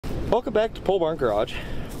Welcome back to Pole Barn Garage,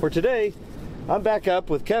 where today I'm back up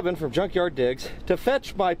with Kevin from Junkyard Digs to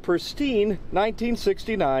fetch my pristine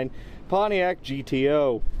 1969 Pontiac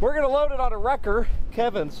GTO. We're gonna load it on a wrecker,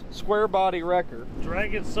 Kevin's square body wrecker.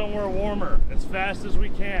 Drag it somewhere warmer as fast as we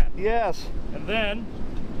can. Yes. And then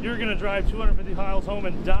you're gonna drive 250 miles home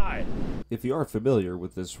and die. If you aren't familiar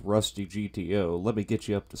with this rusty GTO, let me get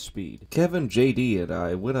you up to speed. Kevin, JD, and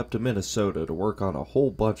I went up to Minnesota to work on a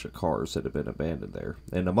whole bunch of cars that had been abandoned there,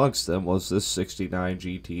 and amongst them was this 69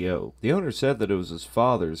 GTO. The owner said that it was his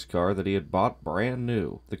father's car that he had bought brand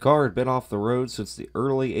new. The car had been off the road since the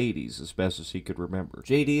early 80s as best as he could remember.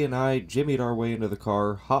 JD and I jimmied our way into the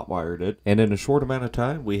car, hotwired it, and in a short amount of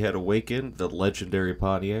time we had awakened the legendary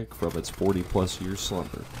Pontiac from its 40-plus year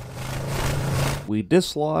slumber. We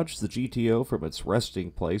dislodged the GTO from its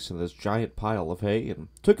resting place in this giant pile of hay and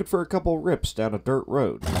took it for a couple rips down a dirt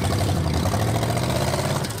road.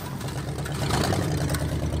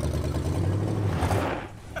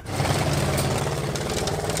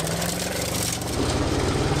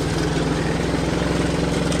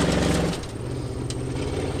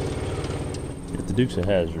 At the Dukes of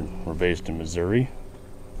Hazzard, we're based in Missouri.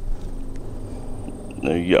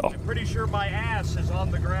 There you go. I'm pretty sure my ass is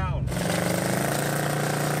on the ground.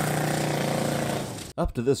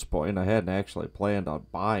 Up to this point, I hadn't actually planned on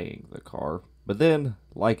buying the car, but then,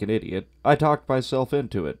 like an idiot, I talked myself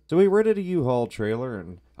into it. So we rented a U-Haul trailer,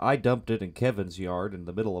 and I dumped it in Kevin's yard in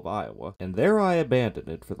the middle of Iowa, and there I abandoned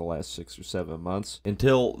it for the last 6 or 7 months,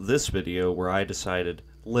 until this video where I decided,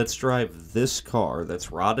 let's drive this car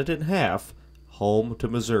that's rotted in half home to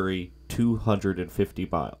Missouri, 250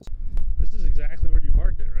 miles. This is exactly where you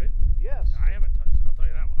parked it, right? Yes. I haven't touched it, I'll tell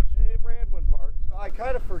you that much. It ran when parked. I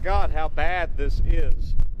kind of forgot how bad this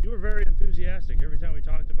is. You were very enthusiastic every time we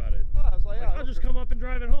talked about it. I was like, yeah, I'll just come up and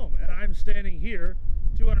drive it home. And I'm standing here,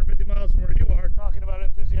 250 miles from where you are, talking about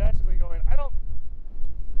it enthusiastically, going, I don't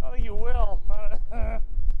think you will. I'd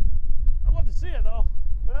love to see it, though.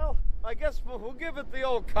 Well, I guess we'll give it the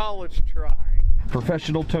old college try.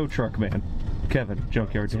 Professional tow truck man, Kevin,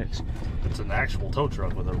 Junkyard Digs. It's an actual tow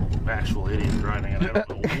truck with an actual idiot driving it. I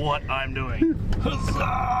don't know what I'm doing.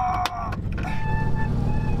 Huzzah!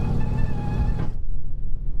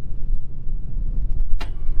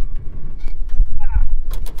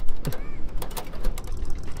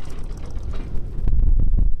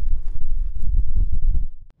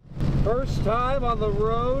 First time on the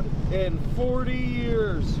road in 40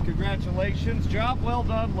 years. Congratulations, job well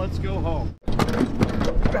done. Let's go home.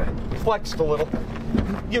 Flexed a little.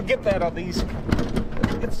 You'll get that on these.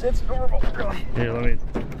 It's normal, really. Here,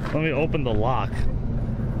 let me open the lock.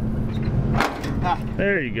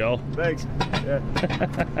 There you go. Thanks. Yeah.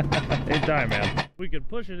 Anytime, man. We could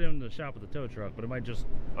push it in the shop with the tow truck, but it might just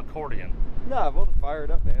accordion. Nah, we'll fire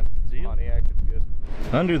it up, man. See? Pontiac, it's good.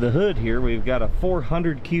 Under the hood here, we've got a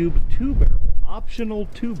 400 cube 2-barrel, optional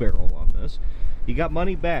 2-barrel on this. You got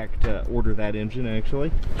money back to order that engine,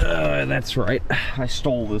 actually. That's right. I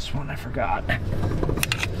stole this one. I forgot.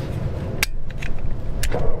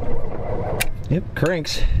 Yep,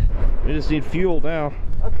 cranks. We just need fuel now.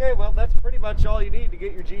 Okay, well, that's pretty much all you need to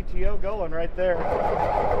get your GTO going right there.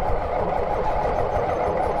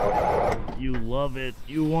 You love it.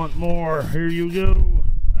 You want more. Here you go.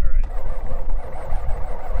 All right.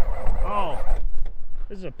 Oh,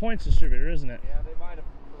 this is a points distributor, isn't it? Yeah, they might have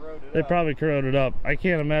corroded up. They probably corroded up. I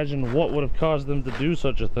can't imagine what would have caused them to do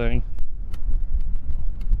such a thing.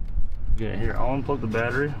 Okay, here, I'll unplug the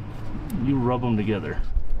battery. You rub them together.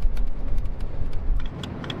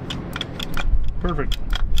 Perfect.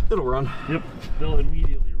 It'll run. Yep. They'll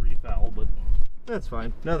immediately refoul, but that's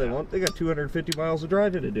fine. No, they won't. They got 250 miles of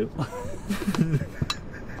driving to do.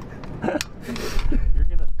 you're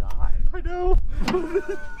gonna die. I know.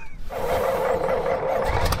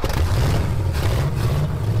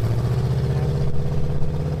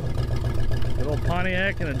 Good old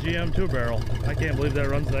Pontiac and a GM 2-barrel. I can't believe that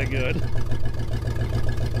runs that good.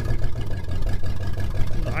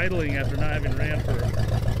 This is idling after not having ran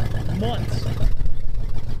for months.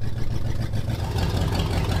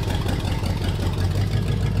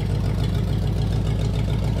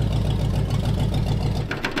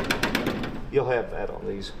 You'll have that on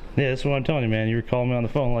these. Yeah, that's what I'm telling you, man. You were calling me on the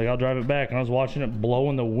phone, like, I'll drive it back, and I was watching it blow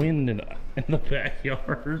in the wind in the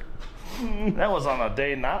backyard. That was on a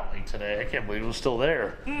day not like today. I can't believe it was still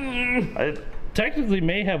there. I technically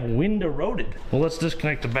may have wind eroded. Well, let's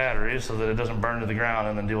disconnect the battery so that it doesn't burn to the ground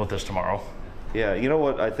and then deal with this tomorrow. Yeah, you know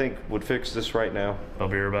what I think would fix this right now? A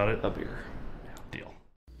beer about it? A beer. Deal.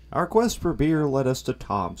 Our quest for beer led us to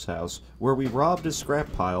Tom's house, where we robbed his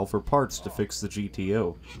scrap pile for parts to fix the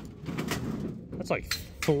GTO. That's like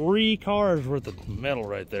 3 cars worth of metal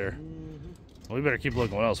right there. Well, we better keep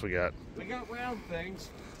looking what else we got. We got round things.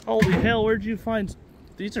 Holy hell, where'd you find...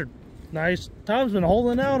 These are nice. Tom's been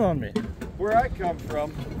holding out on me. Where I come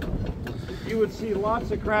from, you would see lots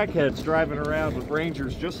of crackheads driving around with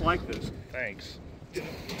Rangers just like this. Thanks.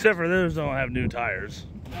 Except for those don't have new tires.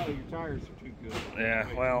 No, your tires are too good.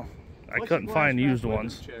 Yeah, well, I couldn't find used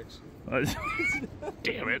ones.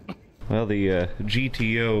 Damn it. Well, the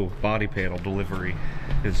GTO body panel delivery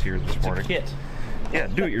is here this morning. Kit. Yeah,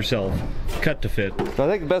 do it yourself. Cut to fit. So I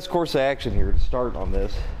think the best course of action here to start on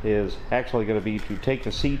this is actually going to be to take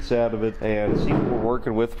the seats out of it and see what we're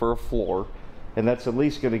working with for a floor. And that's at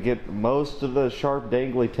least going to get most of the sharp,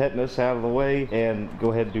 dangly tetanus out of the way and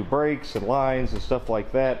go ahead and do brakes and lines and stuff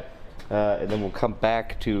like that. And then we'll come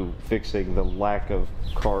back to fixing the lack of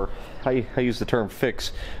car. I use the term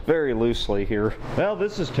fix very loosely here. Well,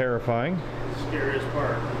 this is terrifying. Scariest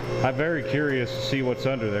part. I'm very curious to see what's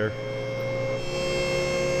under there.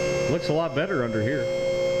 Looks a lot better under here.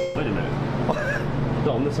 Wait a minute.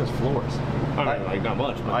 No, this has floors. I mean, like, not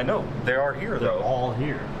much, but I know. They are here, they're though. all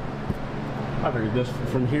here. I figured this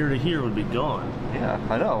from here to here would be gone. Yeah,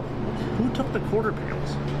 I know. Who took the quarter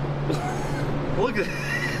panels? Look at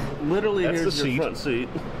Literally, That's here's the your seat. front seat.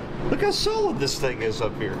 Look how solid this thing is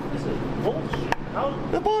up here. This is bullshit. How?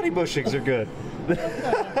 The body bushings are good.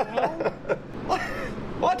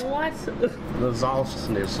 What? The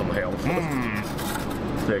exhaust needs some help.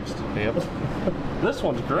 Fixed. Yep. This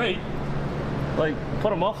one's great. Like,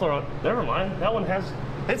 put a muffler on. Never mind. That one has.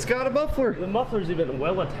 It's got a muffler. The muffler's even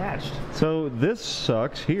well attached. So this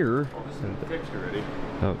sucks here. Oh, this is fixed already.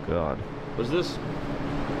 Oh God. Was this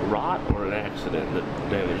rot or an accident that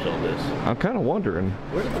damaged all this? I'm kind of wondering.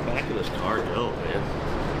 Where did the back of this car go, man?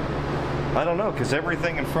 I don't know, because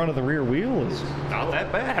everything in front of the rear wheel is not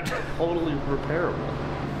that bad. Totally repairable.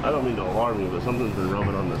 I don't mean to alarm you, but something's been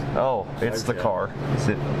rubbing on this. Oh, it's the car. Is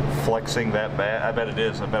it flexing that bad? I bet it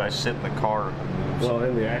is. I bet I sit in the car. Well,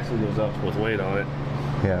 then the axle goes up with weight on it.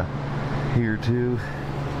 Yeah. Here too.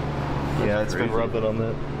 Yeah, it's been crazy. rubbing on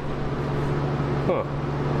that. Huh.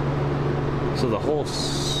 So the whole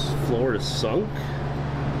floor is sunk?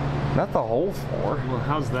 Not the whole floor. Well,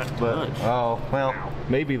 how's that But, touch? oh, well,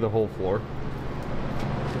 maybe the whole floor.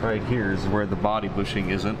 Right here is where the body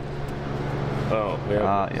bushing isn't. Oh,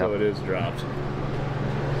 yeah. So yep. it is dropped.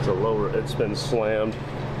 So lower, it's been slammed.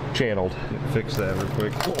 Channeled. Fix that real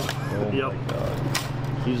quick. Oh Yep. my God.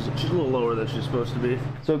 She's a little lower than she's supposed to be.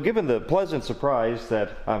 So given the pleasant surprise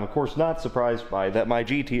that I'm of course not surprised by, that my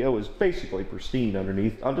GTO is basically pristine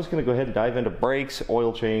underneath, I'm just going to go ahead and dive into brakes,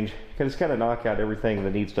 oil change, and just kind of knock out everything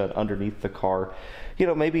that needs done underneath the car. You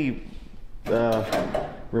know, maybe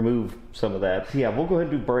remove some of that. Yeah, we'll go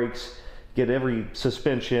ahead and do brakes, get every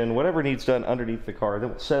suspension, whatever needs done underneath the car,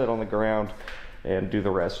 then we'll set it on the ground and do the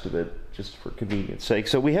rest of it just for convenience sake.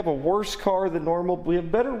 So we have a worse car than normal, but we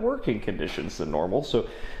have better working conditions than normal. So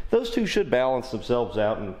those two should balance themselves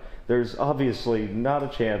out, and there's obviously not a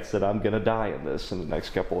chance that I'm gonna die in this in the next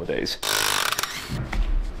couple of days.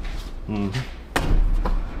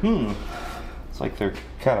 It's like they're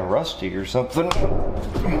kind of rusty or something.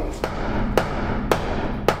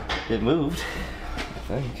 It moved, I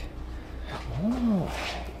think. Oh,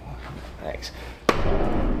 thanks.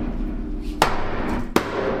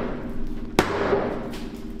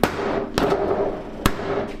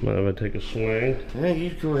 I'm gonna take a swing. Yeah, you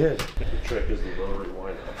go ahead. The trick is the rotary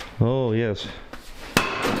wind up. Oh, yes.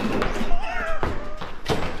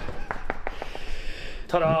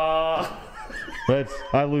 Ta-da!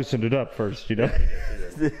 I loosened it up first, you know.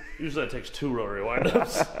 Usually that takes 2 rotary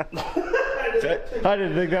wind-ups. I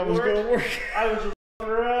didn't think that was going to work. I was just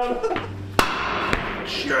around.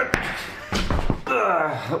 Shit!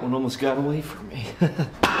 That one almost got away from me.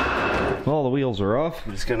 All the wheels are off.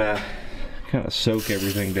 I'm just going to kind of soak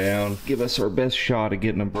everything down. Give us our best shot at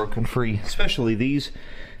getting them broken free. Especially these.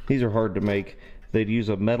 These are hard to make. They'd use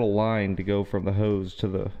a metal line to go from the hose to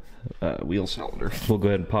the wheel cylinder. We'll go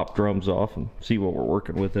ahead and pop drums off and see what we're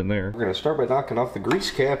working with in there. We're going to start by knocking off the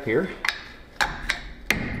grease cap here.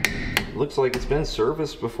 Looks like it's been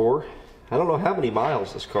serviced before. I don't know how many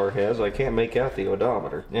miles this car has. I can't make out the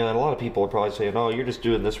odometer. And a lot of people are probably saying, oh, you're just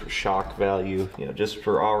doing this for shock value, you know, just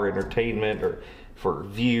for our entertainment or for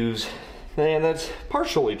views. And that's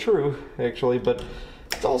partially true, actually, but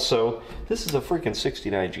it's also, this is a freaking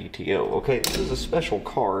 69 GTO, okay? This is a special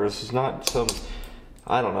car. This is not some,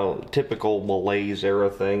 I don't know, typical Malaise era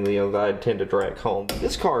thing, you know, that I tend to drag home.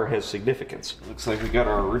 This car has significance. Looks like we got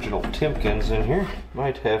our original Timkins in here.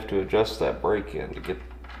 Might have to adjust that brake in to get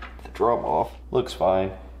the drum off. Looks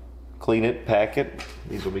fine. clean it, pack it.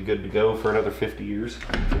 These will be good to go for another 50 years.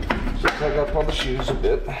 Just tug up on the shoes a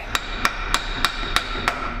bit.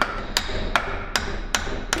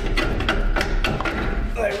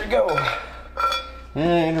 There we go.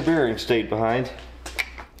 Inner bearing stayed behind.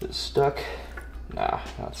 Is stuck? Nah,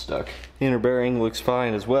 not stuck. Inner bearing looks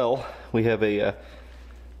fine as well. We have a,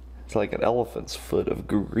 it's like an elephant's foot of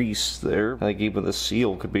grease there. I think even the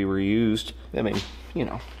seal could be reused. I mean, you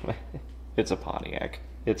know, it's a Pontiac.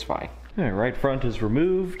 It's fine. All right, right front is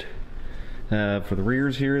removed. For the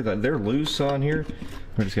rears here, they're loose on here.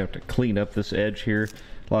 We're just gonna have to clean up this edge here.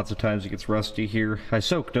 Lots of times it gets rusty here. I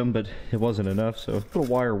soaked them, but it wasn't enough, so put a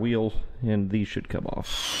wire wheel and these should come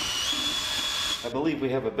off. I believe we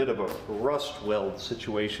have a bit of a rust weld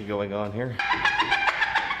situation going on here.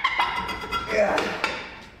 Yeah.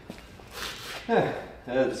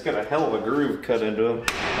 It's got a hell of a groove cut into them.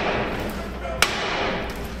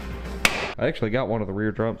 I actually got one of the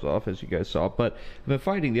rear drums off, as you guys saw, but I've been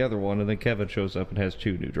fighting the other one, and then Kevin shows up and has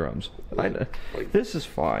 2 new drums. This is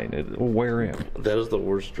fine. It will wear in. That is the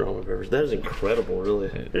worst drum I've ever seen. That is incredible, really.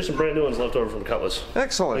 There's some brand new ones left over from Cutlass.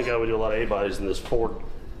 Excellent. Thank God we do a lot of A-bodies in this Ford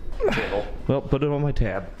channel. Well, put it on my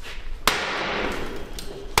tab.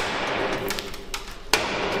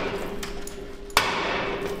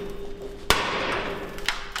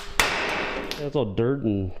 That's all dirt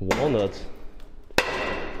and walnuts.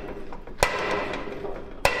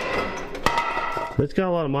 It's got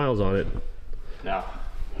a lot of miles on it. No.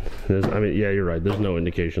 I mean, yeah, you're right. There's no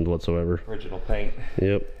indications whatsoever. Original paint.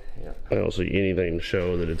 Yep. Yep. I don't see anything to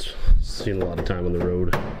show that it's seen a lot of time on the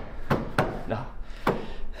road. No.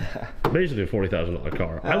 Basically a $40,000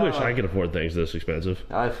 car. I wish I could afford things this expensive.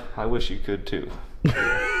 I wish you could too.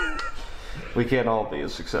 We can't all be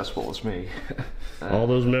as successful as me. All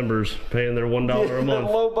those members paying their $1 a month.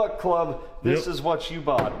 The Low Buck Club. This Yep. is what you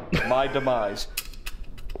bought. My demise.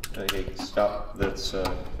 Hey, stop. That's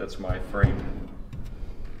my frame.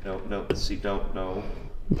 No, see, don't, no.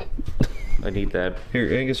 I need that.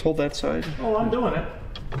 Here, Angus, hold that side. Oh, I'm doing it.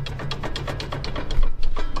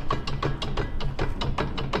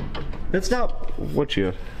 It's not what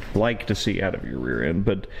you like to see out of your rear end,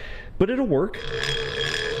 but it'll work.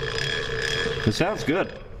 It sounds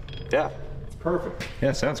good. Yeah. Perfect.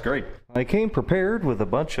 Yeah, sounds great. I came prepared with a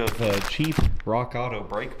bunch of cheap Rock Auto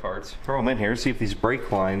brake parts. Throw them in here, see if these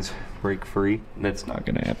brake lines break free. That's not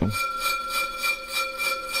gonna happen.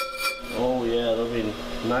 Oh yeah, that'll be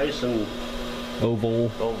nice and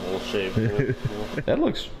Oval. shape. That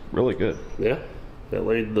looks really good. Yeah, that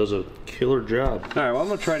lady does a killer job. All right, well, I'm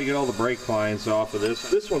gonna try to get all the brake lines off of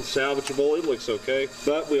this. This one's salvageable, it looks okay.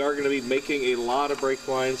 But we are gonna be making a lot of brake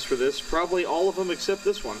lines for this. Probably all of them except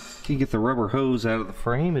this one. You can get the rubber hose out of the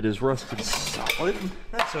frame. It is rusted solid.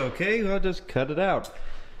 That's okay, I'll just cut it out.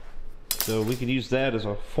 So we can use that as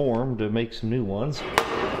a form to make some new ones.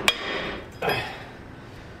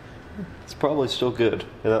 It's probably still good.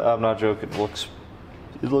 I'm not joking, it looks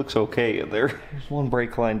okay in there. There's one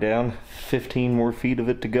brake line down, 15 more feet of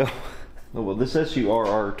it to go. Oh, well, this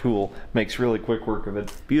SURR tool makes really quick work of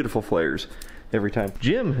it. Beautiful flares every time.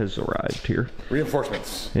 Jim has arrived here.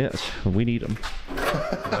 Reinforcements. Yes, we need them.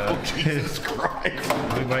 Oh, Jesus Christ.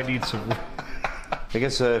 We might need some. I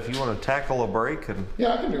guess if you want to tackle a brake, and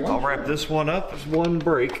Yeah, I can do one. I'll wrap this one up. There's one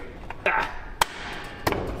brake.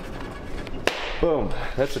 Boom.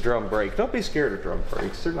 That's a drum brake. Don't be scared of drum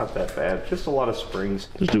brakes. They're not that bad. Just a lot of springs.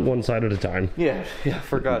 Just do one side at a time. Yeah.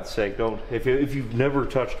 For God's sake, don't. If you've never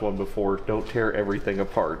touched one before, don't tear everything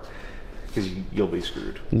apart, because you'll be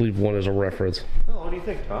screwed. Leave one as a reference. Oh, what do you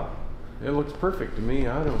think, Tom? It looks perfect to me.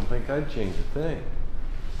 I don't think I'd change a thing.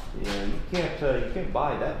 Yeah, you can't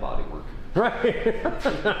buy that body work. Right.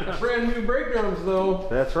 Brand new brake drums, though.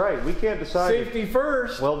 That's right. We can't decide. Safety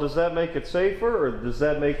first. Well, does that make it safer, or does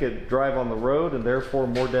that make it drive on the road and therefore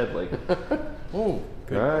more deadly? Oh,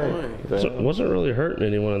 good Right. point. So it wasn't really hurting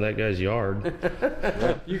anyone in that guy's yard.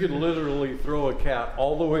 You could literally throw a cat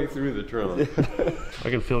all the way through the trunk. I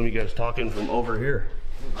can film you guys talking from over here.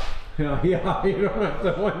 Yeah, you don't have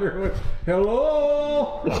to wonder what.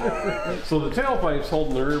 Hello. So the tailpipe's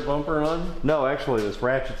holding the rear bumper on. No, actually, this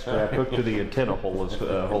ratchet strap hooked to the antenna hole is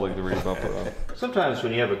holding the rear bumper on. Sometimes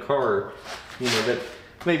when you have a car, that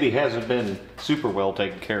maybe hasn't been super well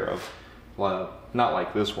taken care of, well, not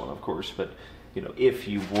like this one, of course, but if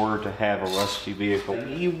you were to have a rusty vehicle,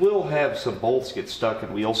 you will have some bolts get stuck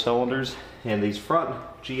in wheel cylinders, and these front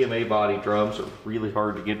GMA body drums are really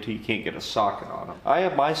hard to get to. You can't get a socket on them. I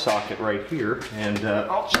have my socket right here, and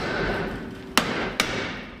got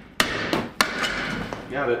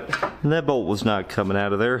it. And that bolt was not coming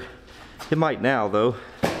out of there. It might now, though,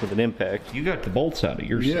 with an impact. You got the bolts out of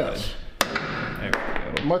your side. There we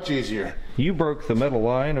go. Much easier. You broke the metal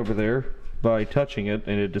line over there by touching it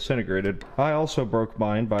and it disintegrated. I also broke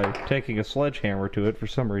mine by taking a sledgehammer to it for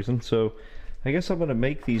some reason, so I guess I'm going to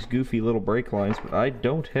make these goofy little brake lines, but I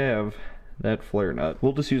don't have that flare nut.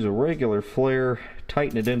 We'll just use a regular flare,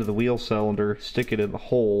 tighten it into the wheel cylinder, stick it in the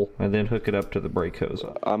hole, and then hook it up to the brake hose.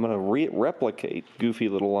 I'm going to replicate goofy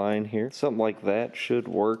little line here. Something like that should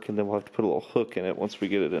work, and then we'll have to put a little hook in it once we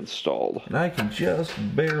get it installed. And I can just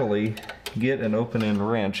barely get an open-end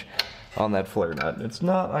wrench on that flare nut. It's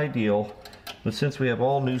not ideal, but since we have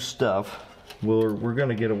all new stuff, we're going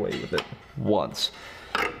to get away with it once.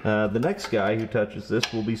 The next guy who touches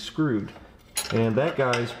this will be screwed. And that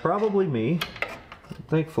guy's probably me.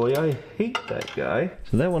 Thankfully, I hate that guy.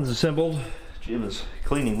 So that one's assembled. Jim is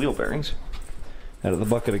cleaning wheel bearings out of the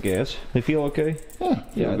bucket of gas. They feel okay?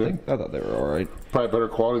 Yeah, I thought they were all right. Probably better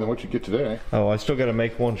quality than what you get today. Oh, I still got to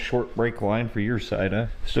make one short brake line for your side, huh?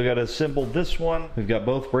 Still got to assemble this one. We've got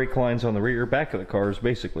both brake lines on the rear. Back of the car is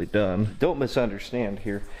basically done. Don't misunderstand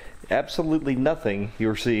here. Absolutely nothing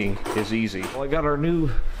you're seeing is easy. Well, I got our new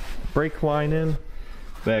brake line in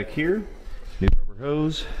back here. New rubber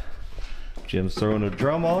hose. Jim's throwing a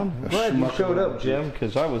drum on. I'm glad you showed up, Jim,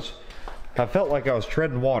 because I felt like I was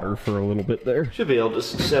treading water for a little bit there. Should be able to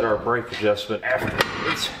set our brake adjustment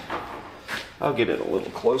afterwards. I'll get it a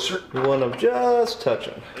little closer. You want them just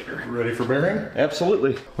touching. Ready for bearing?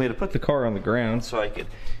 Absolutely. We had to put the car on the ground so I could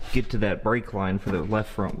get to that brake line for the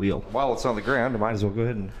left front wheel. While it's on the ground, I might as well go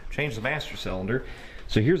ahead and change the master cylinder.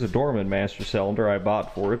 So here's a Dorman master cylinder I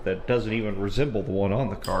bought for it that doesn't even resemble the one on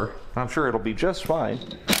the car. I'm sure it'll be just fine.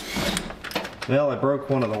 Well, I broke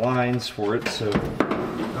one of the lines for it, so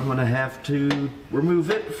I'm gonna have to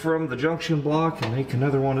remove it from the junction block and make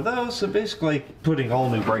another one of those. So basically putting all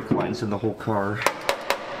new brake lines in the whole car.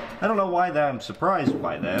 I don't know why I'm surprised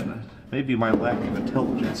by that. Maybe my lack of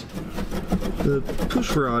intelligence. The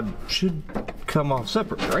push rod should come off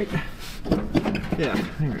separate, right? Yeah,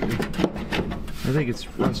 there we go. I think it's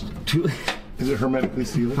rusted too. Is it hermetically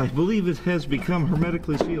sealed? I believe it has become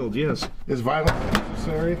hermetically sealed, yes. Is violence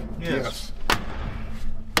necessary? Yes.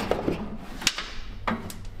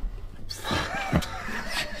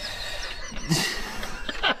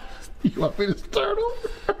 You want me to start over?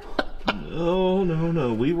 Oh,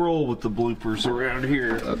 no. We roll with the bloopers around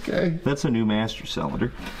here. Okay. That's a new master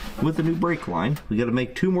cylinder with a new brake line. We got to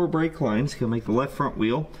make 2 more brake lines. Got to make the left front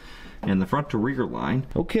wheel and the front to rear line.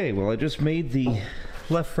 Okay, well, I just made the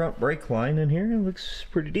left front brake line in here. It looks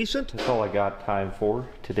pretty decent. That's all I got time for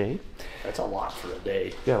today. That's a lot for a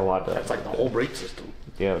day. Got a lot done. That's like the whole brake system.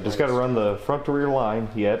 Yeah, just got to run the front to rear line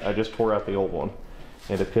yet. I just tore out the old one.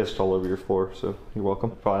 And it pissed all over your floor, so you're welcome.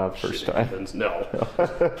 Probably not the first time. No.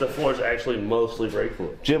 The floor's actually mostly brake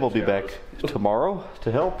fluid. Jim will be back tomorrow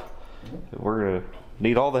to help. We're going to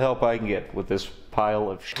need all the help I can get with this pile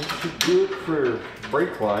of shit. Too good for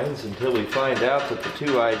brake lines until we find out that the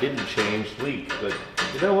 2 I didn't change leak. But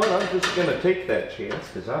you know what? I'm just going to take that chance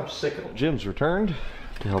because I'm sick of them. Jim's returned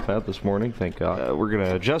to help out this morning, thank God. We're going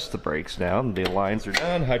to adjust the brakes now. The lines are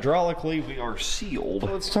done. Hydraulically, we are sealed.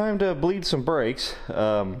 So it's time to bleed some brakes.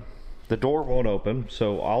 The door won't open,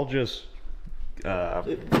 so I'll just... I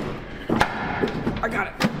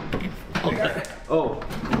got it. Okay. Oh,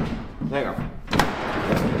 hang on.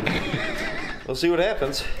 We'll see what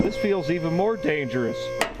happens. This feels even more dangerous.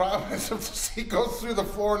 The problem is if the seat goes through the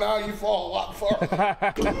floor now, you fall a lot farther.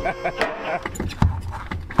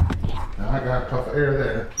 I got tough air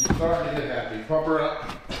there. You're starting to get happy. Pump her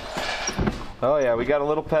up. Oh yeah, we got a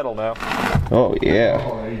little pedal now. Oh yeah,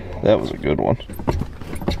 Oh, there you go. that was a good one.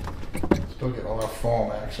 Still getting a lot of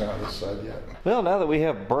foam action on this side yet. Well, now that we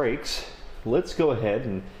have brakes, let's go ahead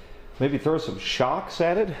and maybe throw some shocks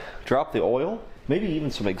at it, drop the oil, maybe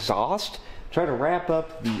even some exhaust. Try to wrap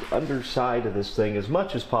up the underside of this thing as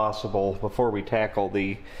much as possible before we tackle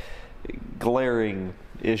the glaring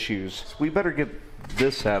issues. We better get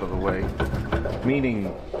this out of the way,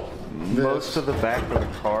 meaning most of the back of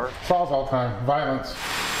the car. Falls all the time. Violence.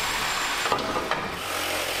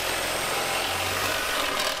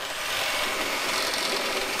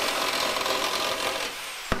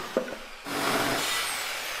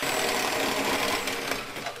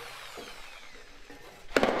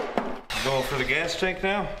 Going for the gas tank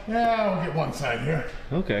now? Yeah, we'll get one side here.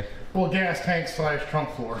 Okay. Well, gas tank / trunk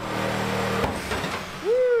floor.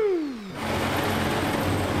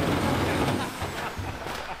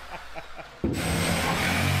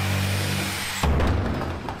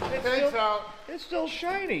 Tank's out. It's still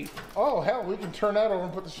shiny. Oh, hell, we can turn that over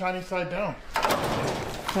and put the shiny side down.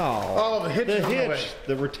 Oh, Oh, the hitch the is on the way. hitch,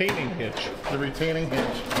 the retaining hitch. The retaining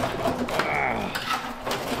hitch.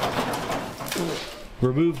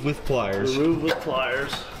 Remove with pliers. Remove with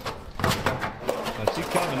pliers. I see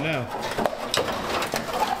coming now.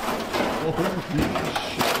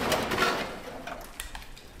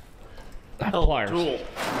 Oh, pliers. Cool.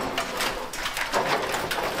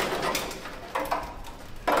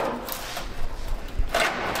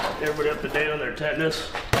 Everybody up to date on their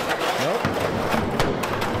tetanus? Nope.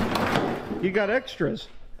 You got extras.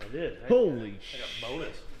 I did. Holy I got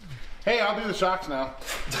bonus. Hey, I'll do the shocks now.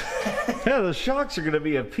 Yeah, the shocks are gonna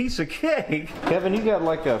be a piece of cake. Kevin, you got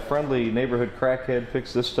like a friendly neighborhood crackhead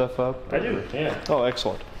fix this stuff up? I do, yeah. Oh,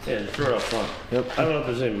 excellent. Yeah, just throw it up front. Yep. I don't know if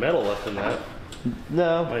there's any metal left in that.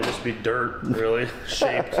 No. Might just be dirt, really.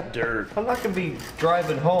 Shaped dirt. I'm not gonna be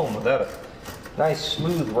driving home without a nice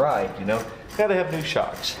smooth ride, you know? Gotta have new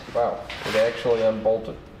shocks. Wow, it actually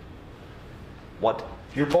unbolted. What?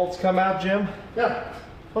 Your bolts come out, Jim? Yeah.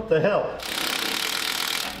 What the hell?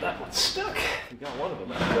 That one's stuck. We got one of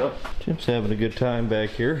them out though. Jim's having a good time back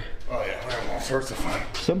here. Oh yeah, we're having all sorts of fun.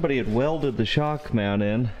 Somebody had welded the shock mount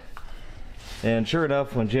in, and sure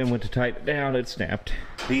enough, when Jim went to tighten it down, it snapped.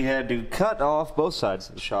 He had to cut off both sides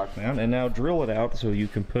of the shock mount and now drill it out so you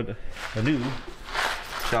can put a new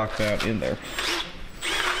shock mount in there.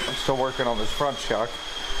 I'm still working on this front shock.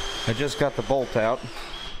 I just got the bolt out.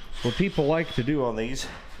 What people like to do on these is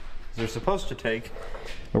they're supposed to take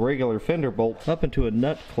a regular fender bolt up into a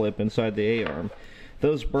nut clip inside the A-arm.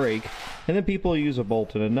 Those break, and then people use a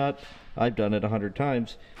bolt and a nut. I've done it 100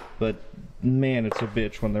 times, but man, it's a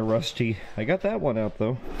bitch when they're rusty. I got that one out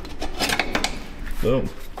though. Boom.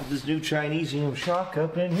 Put this new Chinesium shock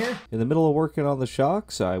up in here. In the middle of working on the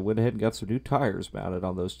shocks, I went ahead and got some new tires mounted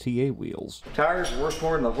on those TA wheels. Tires are worth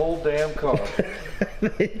more than the whole damn car.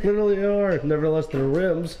 They literally are. Nevertheless, they're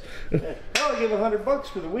rims. I'll give $100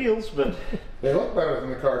 for the wheels, but They look better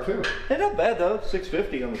than the car too. they're not bad though.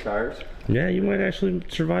 $650 on the tires. Yeah, you might actually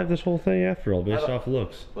survive this whole thing after all, based off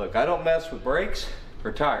looks. Look, I don't mess with brakes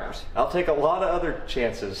or tires. I'll take a lot of other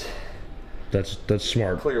chances, That's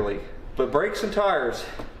smart. clearly. But brakes and tires,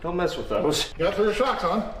 don't mess with those. You got to throw your shocks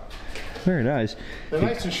on. Very nice. They're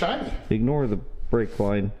nice and shiny. Ignore the brake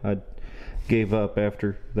line. I gave up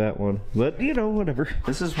after that one. But, you know, whatever.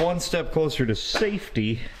 This is one step closer to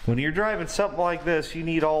safety. When you're driving something like this, you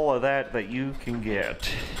need all of that you can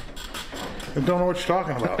get. I don't know what you're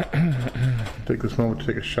talking about. Take this moment to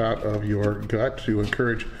take a shot of your gut to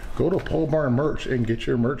encourage. Go to Pole Barn Merch and get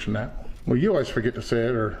your merch now. Well, you always forget to say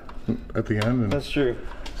it or at the end. And That's true.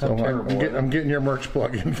 so I'm getting your merch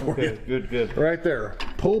plug in for you. Good. Right there.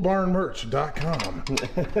 PoleBarnMerch.com.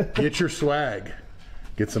 Get your swag.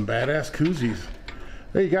 Get some badass koozies.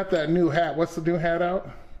 Hey, you got that new hat. What's the new hat out?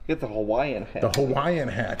 Get the Hawaiian hat. The Hawaiian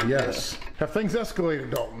hat, yes. Have things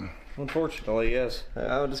escalated, Dalton? Unfortunately, yes.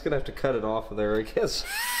 I'm just going to have to cut it off of there, I guess.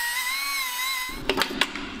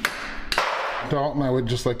 Dalton, I would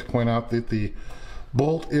just like to point out that the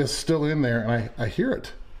bolt is still in there, and I hear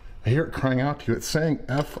it. I hear it crying out to you. It's saying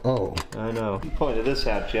F-O. I know. You pointed this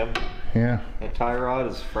out, Jim. Yeah. That tie rod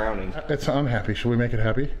is frowning. It's unhappy. Should we make it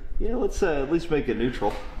happy? Yeah, let's at least make it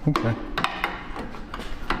neutral. Okay.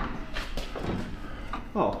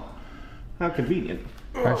 Oh, how convenient.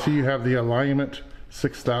 I see you have the Alignment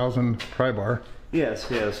 6000 pry bar. Yes,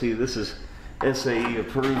 see, this is SAE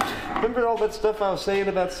approved. Remember all that stuff I was saying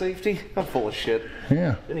about safety? I'm full of shit.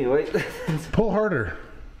 Yeah. Anyway, Pull harder.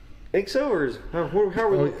 think so, or is, how are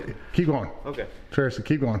we looking? Keep going. Okay. Tracy,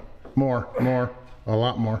 keep going. More, a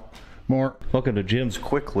lot more. Welcome to Jim's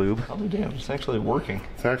Quick Lube. I'll be damned, it's actually working.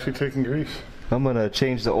 It's actually taking grease. I'm gonna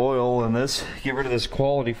change the oil in this, get rid of this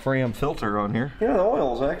quality Fram filter on here. Yeah, the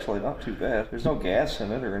oil's actually not too bad. There's no gas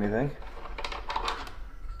in it or anything.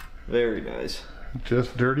 Very nice.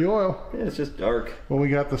 Just dirty oil. Yeah, it's just dark. Well, we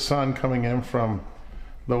got the sun coming in from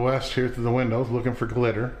the west here through the windows, looking for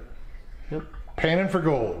glitter. Yep. Panning for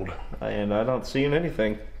gold. And I don't see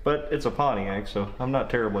anything, but it's a Pontiac, so I'm not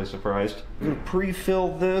terribly surprised. I'm gonna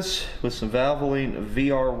pre-fill this with some Valvoline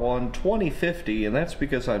VR1 2050, and that's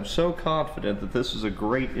because I'm so confident that this is a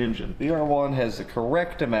great engine. VR1 has the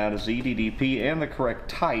correct amount of ZDDP and the correct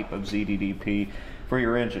type of ZDDP for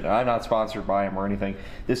your engine. I'm not sponsored by them or anything.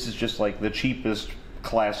 This is just like the cheapest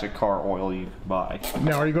classic car oil you can buy.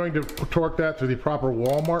 Now, are you going to torque that to the proper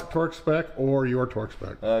Walmart torque spec or your torque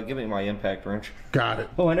spec? Give me my impact wrench. Got it.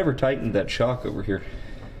 Oh, I never tightened that shock over here.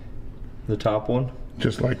 The top one.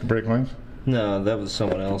 Just like the brake lines? No, that was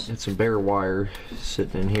someone else. It's some bare wire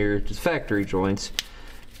sitting in here. Just factory joints.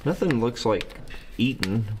 Nothing looks like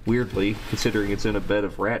eaten, weirdly, considering it's in a bed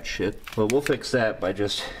of rat shit. Well, we'll fix that by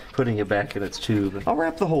just putting it back in its tube. I'll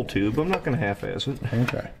wrap the whole tube. I'm not going to half-ass it.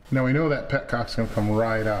 Okay. Now, we know that petcock's going to come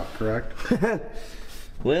right out, correct?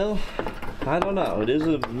 Well, I don't know. It is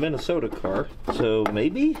a Minnesota car, so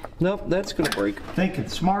maybe? Nope, that's gonna break. Thinking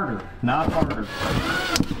smarter, not harder.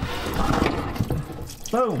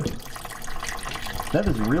 Boom. That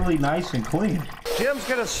is really nice and clean. Jim's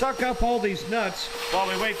gonna suck up all these nuts while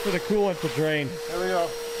we wait for the coolant to drain. There we go.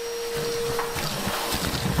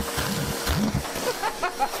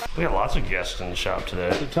 We got lots of guests in the shop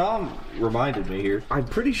today. So Tom reminded me here. I'm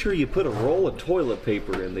pretty sure you put a roll of toilet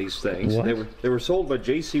paper in these things. What? They were sold by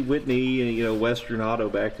J.C. Whitney, you know, Western Auto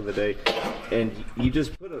back in the day. And you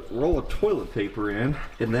just put a roll of toilet paper in,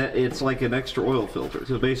 and that it's like an extra oil filter.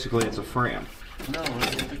 So basically, it's a Fram. No,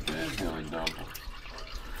 that's what the guy's going dump.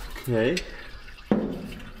 Okay.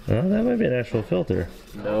 Well, that might be an actual filter.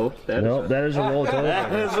 No, that is a roll of toilet that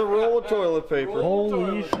paper. is a roll of toilet paper.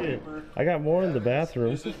 Holy shit. I got more in the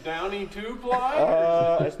bathroom. Is it Downy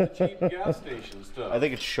 2-ply? Or is it the cheap gas station stuff? I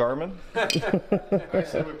think it's Charmin. I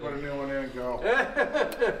said we put a new one in and go.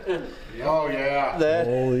 Oh, yeah.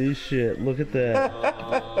 Holy shit, look at that.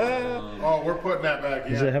 Oh, we're putting that back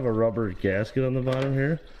in. Does it have a rubber gasket on the bottom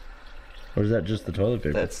here? Or is that just the toilet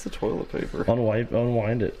paper? That's the toilet paper.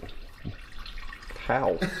 Unwind it.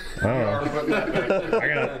 How? I don't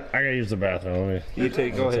know. I gotta use the bathroom. You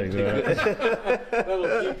go ahead.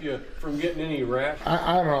 That'll keep you from getting any rash.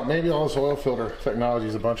 I don't know. Maybe all this oil filter technology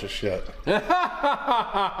is a bunch of shit.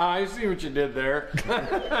 I see what you did there.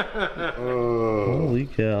 Holy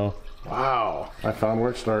cow. Wow. I found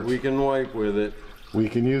where it starts. We can wipe with it. We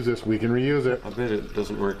can use this. We can reuse it. I bet it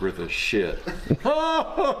doesn't work worth a shit.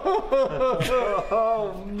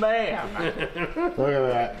 Oh, man. Look at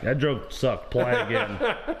that. That joke sucked. Play again.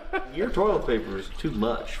 Your toilet paper is too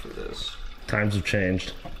much for this. Times have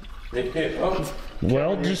changed.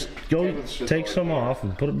 Well, just go take some off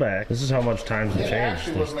and put it back. This is how much times have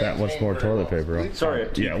changed. There's that much more toilet paper on. Sorry,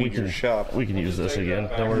 Yeah, we can shop. We can use this again.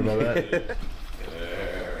 Don't worry about that.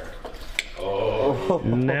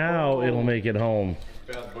 Now it'll make it home.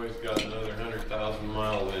 Bad boy's got another 100,000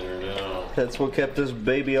 miles in her now. That's what kept this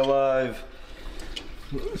baby alive.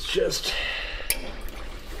 Let's just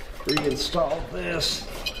reinstall this.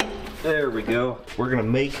 There we go. We're gonna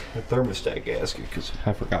make a thermostat gasket because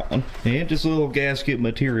I forgot one. And just a little gasket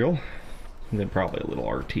material. And then probably a little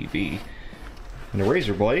RTV. And a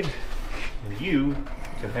razor blade. And you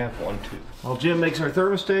can have one too. While Jim makes our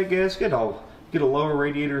thermostat gasket, I'll get a lower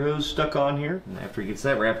radiator hose stuck on here. And after he gets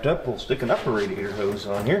that wrapped up, we'll stick an upper radiator hose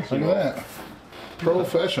on here. Look at that.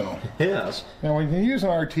 Professional. Yes. Now, when you use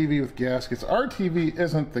an RTV with gaskets, RTV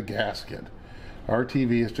isn't the gasket.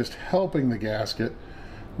 RTV is just helping the gasket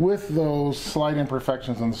with those slight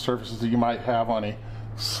imperfections on the surfaces that you might have on a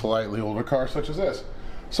slightly older car such as this.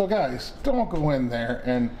 So guys, don't go in there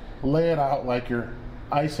and lay it out like you're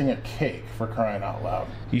icing a cake, for crying out loud.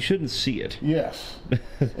 You shouldn't see it. Yes.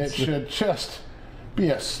 It should just be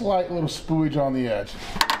a slight little spooge on the edge.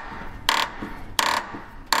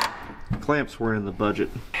 Clamps were in the budget.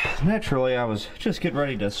 Naturally, I was just getting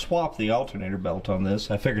ready to swap the alternator belt on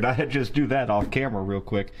this. I figured I'd just do that off camera real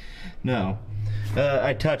quick. No.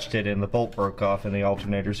 I touched it and the bolt broke off in the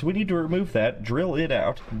alternator, so we need to remove that, drill it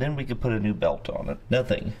out, and then we can put a new belt on it.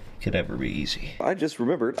 Nothing could ever be easy. I just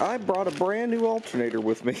remembered I brought a brand new alternator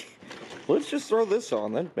with me. Let's just throw this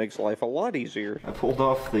on, that makes life a lot easier. I pulled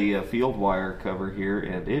off the field wire cover here,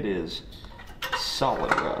 and it is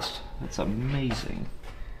solid rust. That's amazing.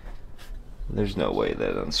 There's no way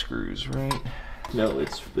that unscrews, right? No,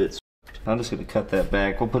 it's I'm just gonna cut that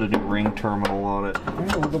back. We'll put a new ring terminal on it.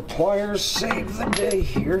 Oh, the pliers saved the day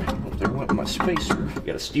here. There went my spacer.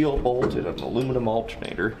 Got a steel bolt and an aluminum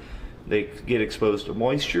alternator. They get exposed to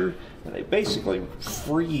moisture, and they basically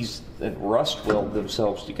freeze and rust weld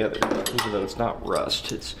themselves together. Even though it's not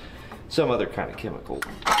rust, it's some other kind of chemical.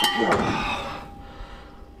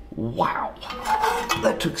 Wow,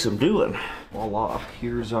 that took some doing. Voila,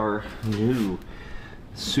 here's our new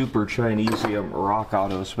Super Chinesium Rock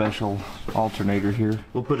Auto Special alternator here.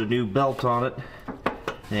 We'll put a new belt on it,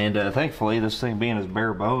 and thankfully, this thing being as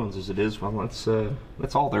bare bones as it is, well,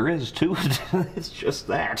 that's all there is to it. It's just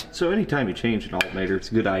that. So anytime you change an alternator,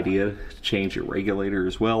 it's a good idea to change your regulator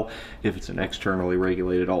as well, if it's an externally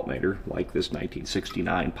regulated alternator, like this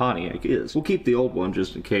 1969 Pontiac is. We'll keep the old one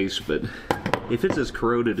just in case, but if it's as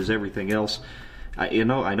corroded as everything else, I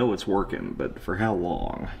know it's working, but for how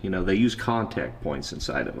long? You know, they use contact points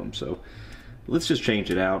inside of them, so let's just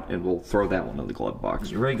change it out and we'll throw that one in the glove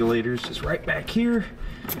box. Your regulator's just right back here.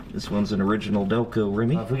 This one's an original Delco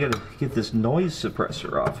Remy. We gotta get this noise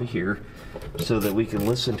suppressor off of here so that we can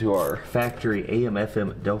listen to our factory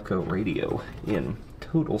AM/FM Delco radio in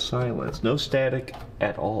total silence. No static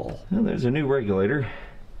at all. And there's a new regulator,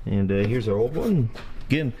 and here's our old one.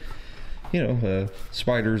 Again, you know,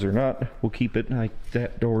 spiders or not, we'll keep it.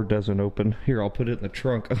 That door doesn't open. Here, I'll put it in the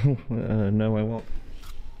trunk. No, I won't.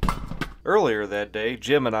 Earlier that day,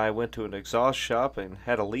 Jim and I went to an exhaust shop and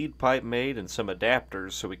had a lead pipe made and some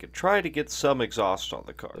adapters so we could try to get some exhaust on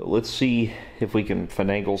the car. Let's see if we can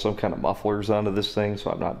finagle some kind of mufflers onto this thing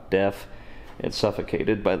so I'm not deaf and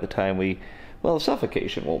suffocated by the time we... Well,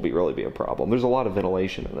 suffocation won't really be a problem. There's a lot of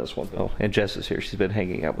ventilation in this one. Oh, and Jess is here. She's been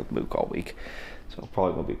hanging out with Mook all week. So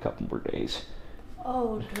probably won't be a couple more days.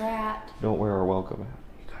 Oh, drat. Don't wear our welcome out.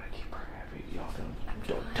 You gotta keep her happy. Y'all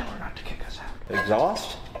don't tell her not to kick us out.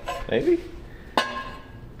 Exhaust? Maybe?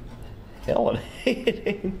 Hell, it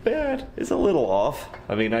ain't bad. It's a little off.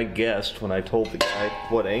 I mean, I guessed when I told the guy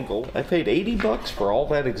what angle. I paid $80 for all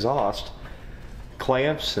that exhaust.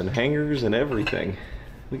 Clamps and hangers and everything.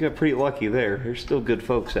 We got pretty lucky there. There's still good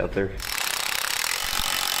folks out there.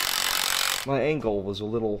 My angle was a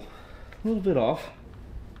little bit off.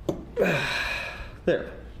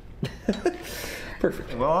 There.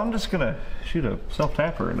 Perfect. Well, I'm just gonna shoot a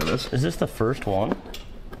self-tapper into this. Is this the first one?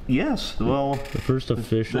 Yes, well... The first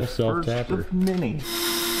official self-tapper. First of many.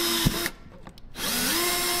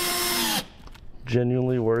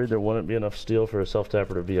 Genuinely worried there wouldn't be enough steel for a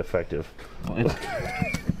self-tapper to be effective.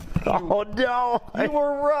 Oh no! You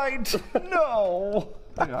were right! No!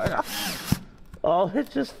 Oh,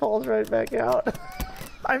 it just falls right back out.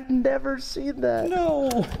 I've never seen that. No!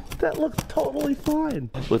 That looks totally fine.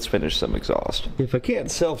 Let's finish some exhaust. If I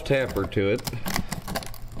can't self-tapper to it,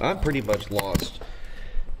 I'm pretty much lost.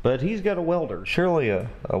 But he's got a welder. Surely a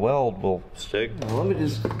weld will stick. Well, let me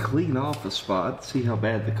just clean off the spot, see how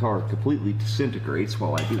bad the car completely disintegrates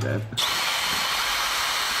while I do that.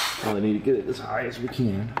 Well, I need to get it as high as we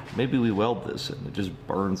can. Maybe we weld this and it just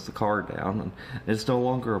burns the car down and it's no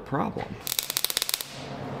longer a problem.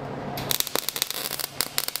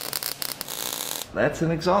 That's an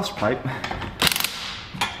exhaust pipe.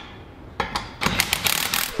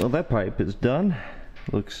 Well, that pipe is done.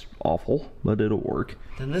 Looks awful, but it'll work.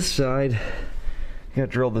 Then this side, I gotta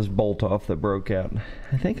drill this bolt off that broke out.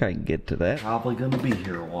 I think I can get to that. Probably gonna be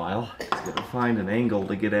here a while. Gotta find an angle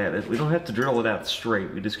to get at it. We don't have to drill it out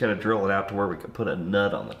straight. We just gotta drill it out to where we can put a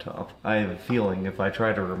nut on the top. I have a feeling if I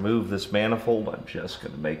try to remove this manifold, I'm just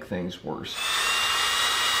gonna make things worse.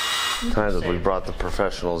 Times that we brought the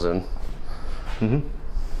professionals in. Mm-hmm.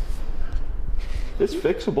 It's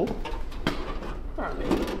fixable.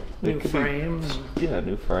 New frame. Yeah, a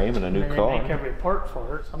new frame and a new car. They make every part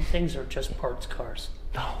for it. Some things are just parts cars.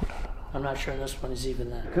 No. I'm not sure this one is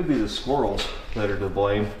even that. It could be the squirrels that are to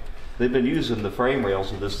blame. They've been using the frame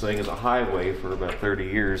rails of this thing as a highway for about 30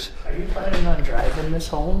 years. Are you planning on driving this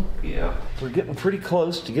home? Yeah. We're getting pretty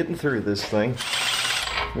close to getting through this thing.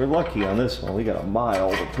 We're lucky on this one. We got a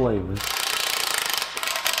mile to play with.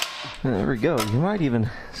 There we go. You might even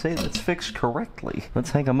say that's fixed correctly. Let's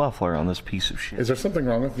hang a muffler on this piece of shit. Is there something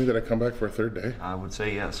wrong with me that I come back for a third day? I would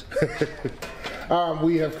say yes.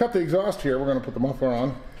 We have cut the exhaust here. We're going to put the muffler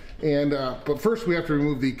on. And but first we have to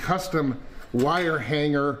remove the custom wire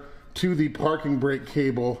hanger to the parking brake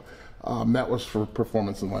cable. That was for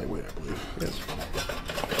performance and lightweight, I believe. Yes.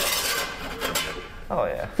 Oh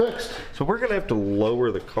yeah. Fixed. So we're gonna have to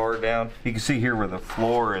lower the car down. You can see here where the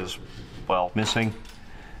floor is, well, missing.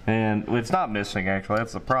 And it's not missing actually,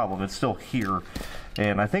 that's the problem. It's still here.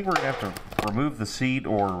 And I think we're gonna have to remove the seat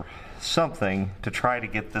or something to try to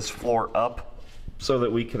get this floor up so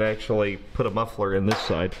that we can actually put a muffler in this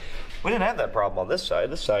side. We didn't have that problem on this side.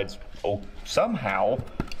 This side's, oh, somehow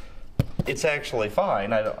it's actually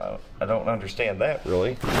fine. I don't understand that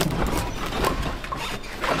really.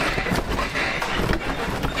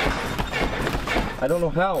 I don't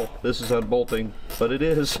know how this is unbolting, but it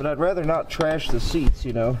is. But I'd rather not trash the seats,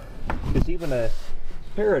 you know, because even a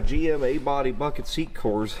pair of GM A-body bucket seat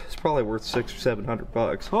cores is probably worth $600 or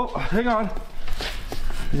 $700. Oh, hang on.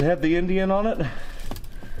 Does it have the Indian on it?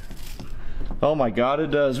 Oh my God,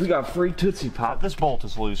 it does. We got free Tootsie Pop. This bolt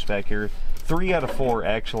is loose back here. 3 out of 4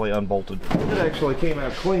 actually unbolted. It actually came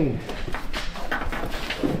out clean.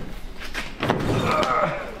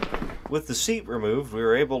 With the seat removed, we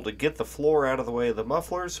were able to get the floor out of the way of the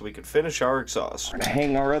muffler so we could finish our exhaust. We're gonna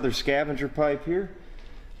hang our other scavenger pipe here,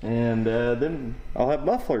 and then I'll have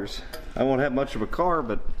mufflers. I won't have much of a car,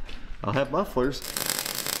 but I'll have mufflers.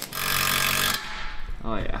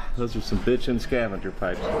 Oh yeah, those are some bitchin' scavenger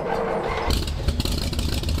pipes.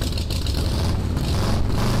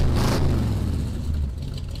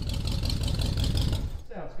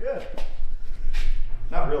 Sounds good.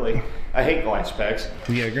 Not really. I hate glass packs.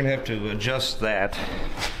 Yeah, you're gonna have to adjust that.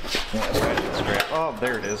 Oh,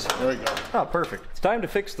 there it is. There we go. Oh, perfect. It's time to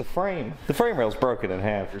fix the frame. The frame rail's broken in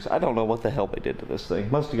half. I don't know what the hell they did to this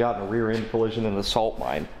thing. Must have gotten a rear end collision in the salt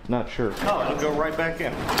mine. Not sure. Oh, it'll go right back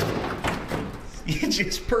in. It's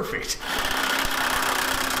just perfect.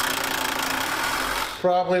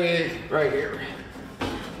 Probably right here.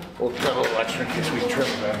 We'll cut a little extra in case we trim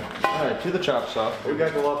them. All right, to the chop saw. We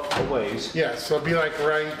gotta go up a ways. Yeah, so it'll be like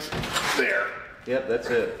right there. Yep, that's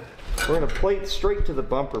it. We're gonna plate straight to the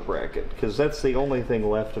bumper bracket because that's the only thing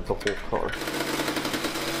left of the whole car.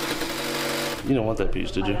 You don't want that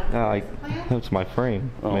piece, did you? That's my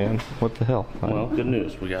frame, man. What the hell? Well, good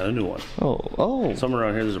news. We got a new one. Oh. Somewhere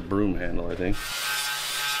around here there's a broom handle, I think.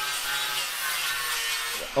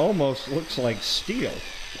 Almost looks like steel.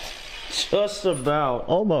 Just about.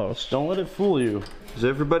 Almost. Don't let it fool you. Is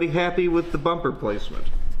everybody happy with the bumper placement?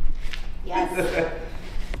 Yes.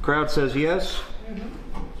 Crowd says yes.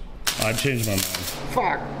 I changed my mind.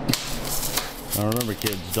 Fuck. Now remember,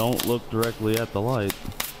 kids, don't look directly at the light.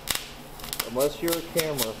 Unless you're a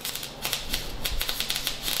camera.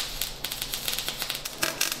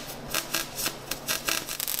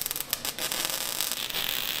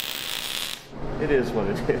 It is what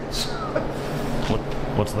it is.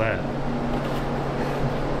 What's that?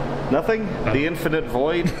 Nothing? The infinite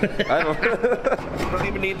void? I don't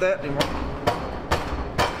even need that anymore.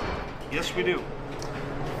 Yes, we do.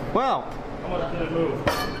 Wow. How much did it move?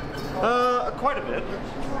 Quite a bit.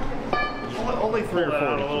 Only 3 or 4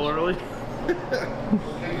 A little early.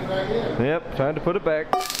 Yep, time to put it back.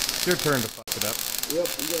 It's your turn to fuck it up. Yep,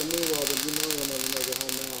 you gotta move all the, you know I'm gonna make it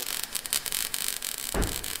home now.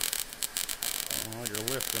 Oh, you're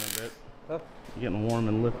lifting a bit. You're getting warm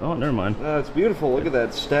and lift. Oh, never mind. It's beautiful. Look at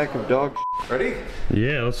that stack of dog shit. Ready?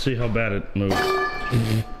 Yeah, let's see how bad it moves.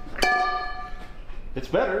 It's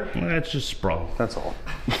better. It's just sprung. That's all.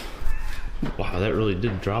 Wow, that really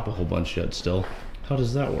did drop a whole bunch yet still. How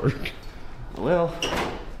does that work? Well,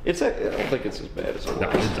 I don't think it's as bad as it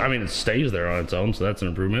was. I mean, it stays there on its own, so that's an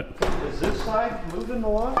improvement. Is this side moving a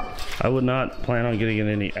lot? I would not plan on getting in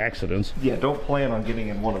any accidents. Yeah, don't plan on getting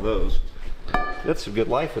in one of those. That's some good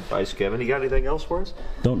life advice, Kevin. You got anything else for us?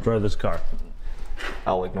 Don't drive this car.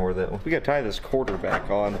 I'll ignore that one. We gotta tie this quarter back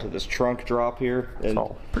on to this trunk drop here. And It's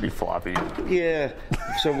all pretty floppy. yeah,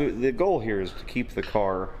 so the goal here is to keep the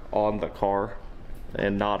car on the car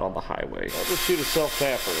and not on the highway. I'll just shoot a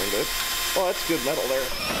self-tapper into it. Oh, that's good metal there.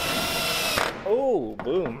 Oh,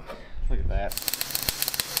 boom. Look at that.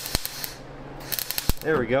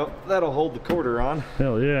 There we go. That'll hold the quarter on.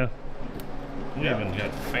 Hell yeah. You even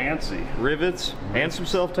got fancy. Rivets and some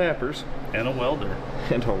self-tappers. And a welder.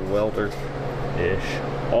 And a welder-ish.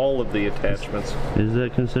 All of the attachments. Is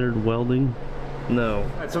that considered welding? No.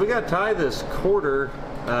 All right, so we gotta tie this quarter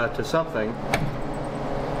to something.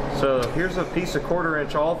 So here's a piece of 1/4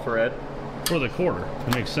 inch all thread. For the quarter.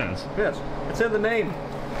 It makes sense. Yes, it's in the name.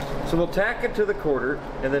 So we'll tack it to the quarter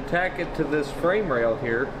and then tack it to this frame rail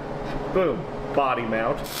here. Boom, body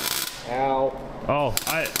mount. Ow. Oh,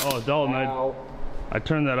 Dalton, Ow. I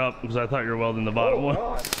turned that up because I thought you were welding the bottom one.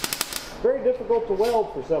 God. Very difficult to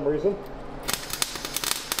weld for some reason.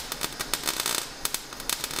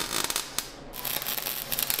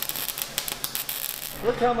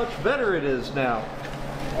 Look how much better it is now.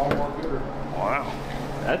 All more good. Wow.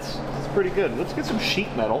 That's pretty good. Let's get some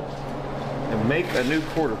sheet metal and make a new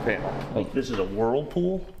quarter panel. Like this is a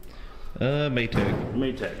Whirlpool? Maytag.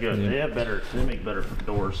 Maytag, good. Yeah. They make better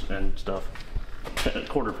doors and stuff.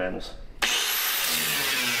 Quarter panels.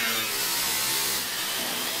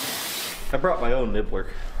 I brought my own nibbler.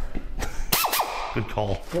 Good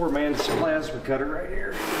call. 4-man's plasma cutter right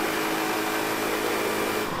here.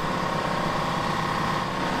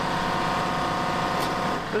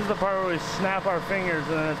 This is the part where we snap our fingers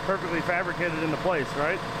and then it's perfectly fabricated into place,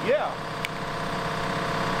 right? Yeah.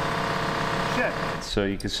 Shit. So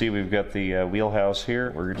you can see we've got the wheelhouse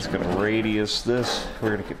here. We're just going to radius this.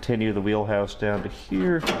 We're going to continue the wheelhouse down to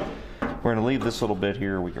here. We're going to leave this little bit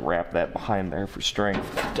here. We can wrap that behind there for strength.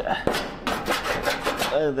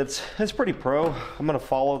 That's pretty pro. I'm going to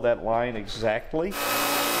follow that line exactly.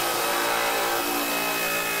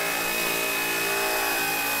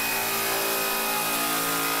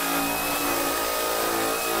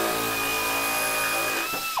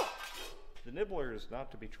 The nibbler is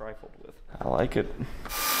not to be trifled with. I like it.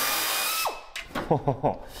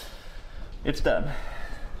 It's done.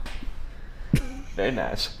 Very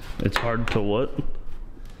nice. It's hard to what?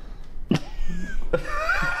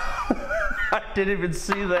 I didn't even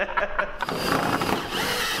see that.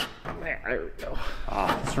 There we go.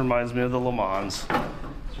 This reminds me of the Le Mans.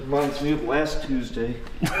 That's Reminds me of last Tuesday.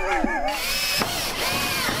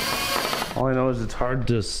 All I know is it's hard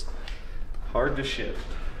to... Hard to shift.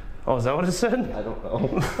 Oh, is that what it said? I don't know.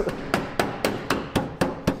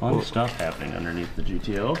 Fun stuff happening underneath the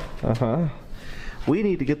GTO. Uh-huh. We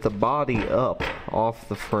need to get the body up off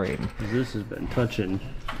the frame. This has been touching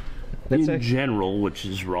That's in general, which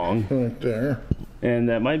is wrong. Right there. And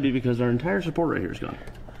that might be because our entire support right here is gone.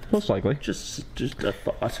 Most likely. Just a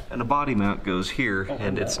thought. And the body mount goes here,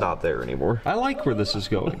 and it's not there anymore. I like where this is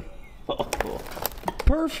going.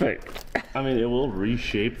 Perfect. I mean, it will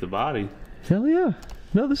reshape the body. Hell yeah.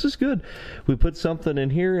 No, this is good. We put something in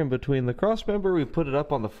here in between the cross member. We put it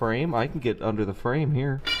up on the frame. I can get under the frame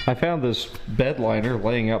here. I found this bed liner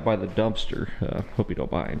laying out by the dumpster. Hope you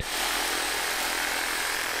don't mind.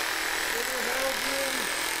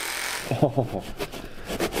 Oh,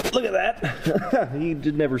 look at that. You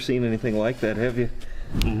did never seen anything like that, have you?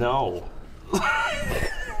 No.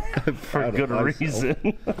 For good reason.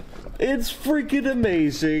 It's freaking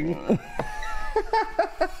amazing.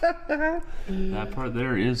 That part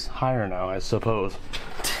there is higher now, I suppose.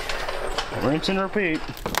 Rinse and repeat.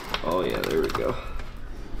 Oh yeah, there we go.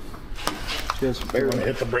 Just We're barely. gonna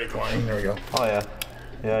hit the brake line. There we go. Oh yeah.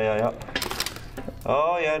 Yeah.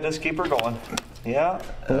 Oh yeah, just keep her going. Yeah.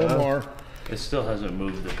 A little more. It still hasn't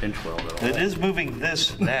moved the pinch weld at all. It is moving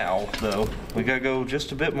this now, though. We gotta go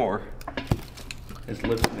just a bit more. It's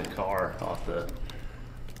lifting the car off the...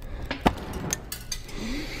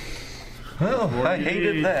 Well, I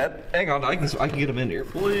hated that. Hang on, I can get him in here,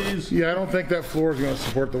 please. Yeah, I don't think that floor is going to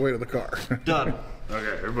support the weight of the car. Done.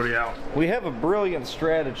 Okay, everybody out. We have a brilliant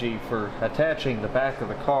strategy for attaching the back of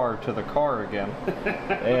the car to the car again.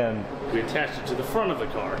 And We attached it to the front of the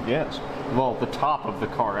car. yes, well, the top of the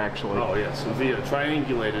car actually. Oh yes,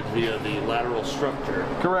 triangulated via the lateral structure.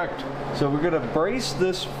 Correct. So we're gonna brace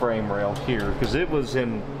this frame rail here because it was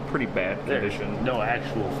in pretty bad condition. No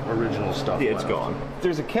actual original stuff. Yeah, it's left. gone.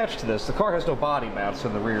 There's a catch to this. The car has no body mounts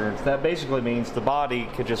in the rear. That basically means the body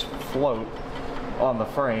could just float on the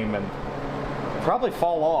frame and probably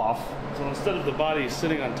fall off. So instead of the body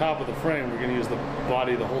sitting on top of the frame, we're going to use the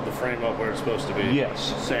body to hold the frame up where it's supposed to be.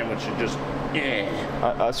 Yes. Sandwich and just,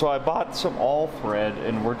 So I bought some all thread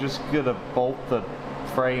and we're just gonna bolt the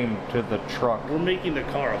frame to the truck. We're making the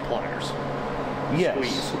car a pliers.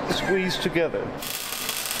 Yes. Squeeze together.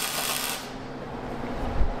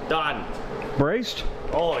 Done. Braced?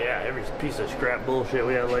 Oh yeah, every piece of scrap bullshit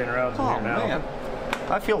we had laying around in here now. Man.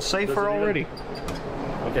 I feel safer Doesn't even- already.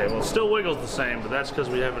 Okay, well it still wiggles the same, but that's because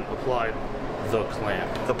we haven't applied the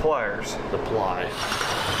clamp. The pliers. The ply.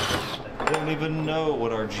 They don't even know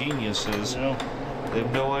what our genius is. You know? They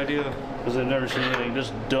have no idea. Because they've never seen anything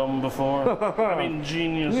this dumb before. I mean,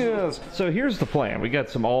 genius. Yes. So here's the plan. We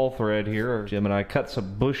got some all thread here. Jim and I cut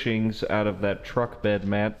some bushings out of that truck bed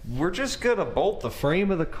mat. We're just gonna bolt the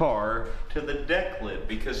frame of the car to the deck lid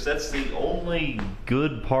because that's the only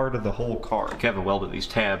good part of the whole car. Kevin welded these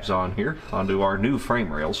tabs on here onto our new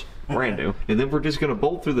frame rails, brand new. And then we're just gonna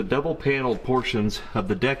bolt through the double paneled portions of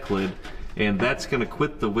the deck lid, and that's gonna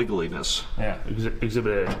quit the wiggliness. Yeah,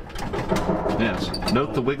 exhibit A. Yes.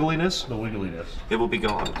 Note the wiggliness. The wiggliness. It will be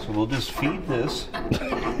gone. So we'll just feed this.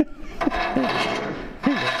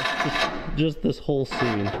 Just this whole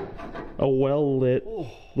scene. A well-lit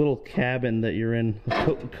little cabin that you're in.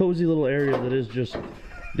 A cozy little area that is just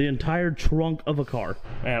the entire trunk of a car.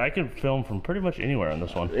 Man, I can film from pretty much anywhere on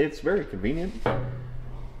this one. It's very convenient.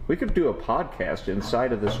 We could do a podcast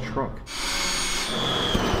inside of this trunk.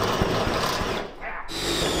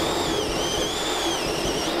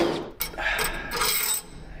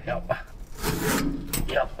 Yep.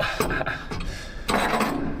 Yep.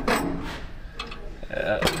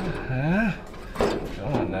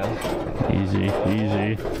 Come on now. Easy,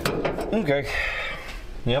 easy. Okay.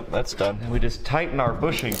 Yep, that's done. We just tighten our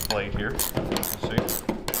bushing plate here. See?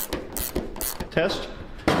 Test.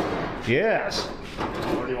 Yes.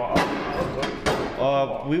 What do you want?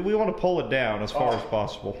 We want to pull it down as far as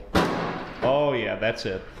possible. Oh yeah, that's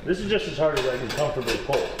it. This is just as hard as I can comfortably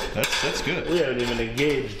pull. That's good. We haven't even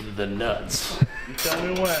engaged the nuts. You tell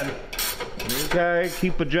me when. Okay,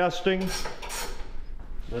 keep adjusting.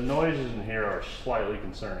 The noises in here are slightly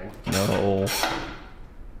concerning. No.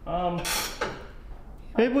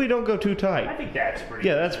 Maybe we don't go too I tight. think that's pretty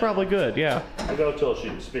Yeah, good. that's probably good. Yeah. I go till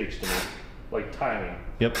she speaks to me. Like timing.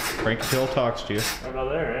 Yep. Frank Hill talks to you. Right about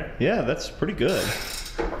there, eh? Yeah, that's pretty good.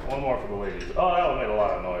 One more for the ladies. Oh, that one made a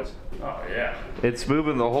lot of noise. Oh, yeah. It's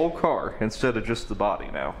moving the whole car instead of just the body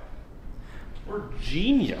now. We're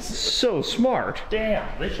genius. So smart. Damn,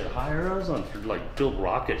 they should hire us on for like build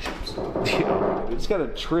rocket ships. Yeah, it's got to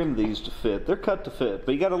trim these to fit. They're cut to fit,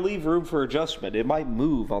 but you got to leave room for adjustment. It might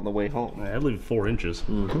move on the way home. I'd leave 4 inches.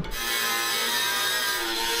 Mm-hmm.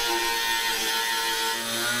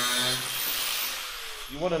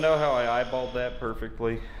 You want to know how I eyeballed that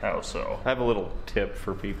perfectly? How so? I have a little tip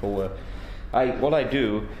for people. What I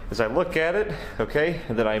do is I look at it, okay,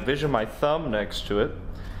 and then I envision my thumb next to it.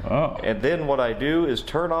 Oh. And then what I do is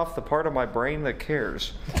turn off the part of my brain that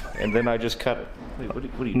cares, and then I just cut it. Wait, what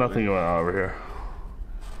are you Nothing doing? going on over here.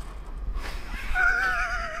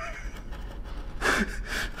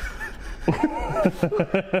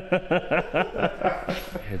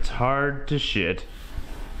 It's hard to shit.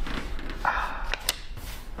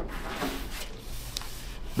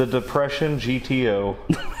 The Depression GTO.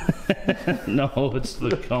 No, it's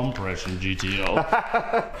the compression GTO.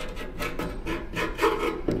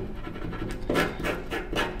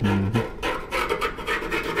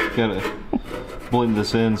 Gotta blend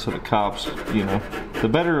this in so the cops, you know, the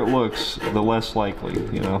better it looks, the less likely,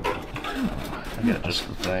 you know. I got just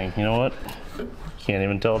the thing. You know what? Can't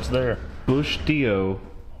even tell it's there. Bush Dio.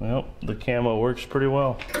 Well, the camo works pretty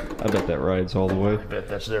well. I bet that rides all the way. I bet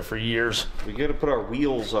that's there for years. We gotta put our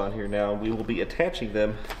wheels on here now. We will be attaching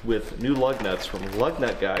them with new lug nuts from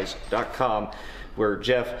lugnutguys.com, where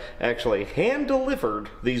Jeff actually hand-delivered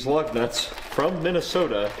these lug nuts from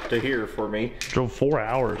Minnesota to here for me. Drove 4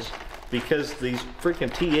 hours. Because these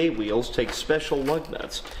freaking TA wheels take special lug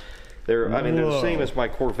nuts. They're, I mean, they're the same as my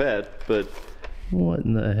Corvette, but What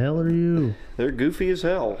in the hell are you? they're goofy as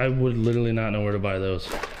hell. I would literally not know where to buy those.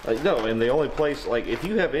 No, and the only place, like, if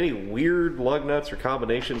you have any weird lug nuts or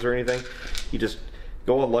combinations or anything, you just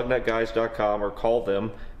go on lugnutguys.com or call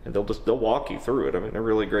them, and they'll walk you through it. I mean, they're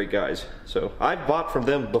really great guys. So I've bought from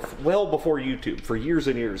them well before YouTube for years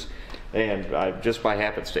and years, and I just by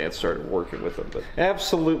happenstance started working with them. But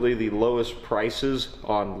absolutely the lowest prices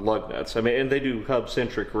on lug nuts. I mean, and they do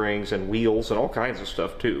hub-centric rings and wheels and all kinds of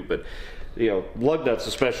stuff too. But you know, lug nuts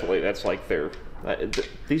especially, that's like their.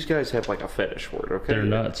 These guys have like a fetish for it. Okay, They're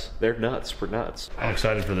nuts. They're nuts for nuts. I'm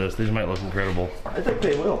excited for this. These might look incredible. I think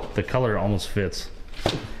they will. The color almost fits.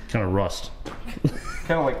 Kind of rust.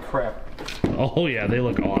 Kind of like crap. Oh yeah, they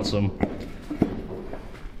look awesome.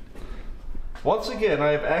 Once again, I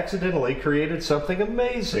have accidentally created something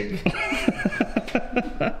amazing.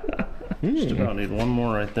 Just about need one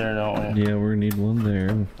more right there, don't we? Yeah, we're gonna need one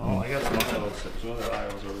there. Oh, I got some other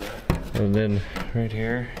aisles over there. And then right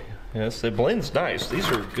here, yes, it blends nice. These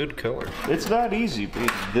are good colors. It's not easy being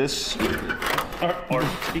this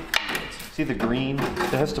articulate. See the green? It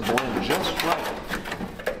has to blend just right.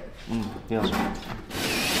 Yes.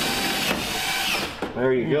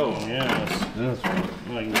 There you go. Yes.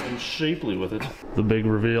 I can get shapely with it. The big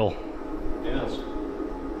reveal. Yes.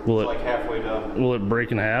 Will It's like halfway done. Will it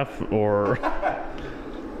break in half or?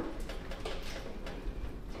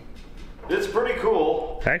 It's pretty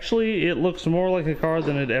cool. Actually, it looks more like a car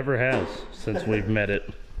than it ever has since we've met it.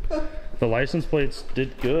 The license plates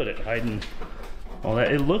did good at hiding all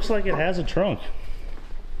that. It looks like it has a trunk.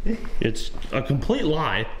 It's a complete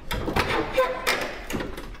lie.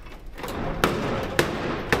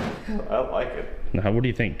 I like it. Now, what do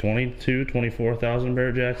you think? 22, 24,000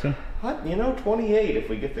 Barrett Jackson? You know, 28 if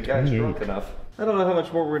we get the guys drunk enough. I don't know how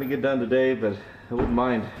much more we're going to get done today, but I wouldn't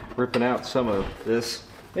mind ripping out some of this.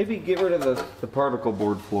 Maybe get rid of the particle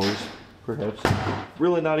board floors, perhaps.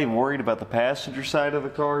 Really not even worried about the passenger side of the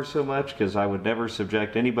car so much, because I would never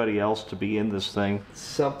subject anybody else to be in this thing.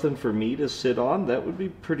 Something for me to sit on, that would be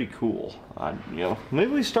pretty cool. You know,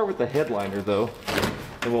 maybe we start with the headliner though,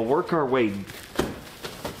 and we'll work our way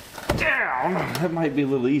down. That might be a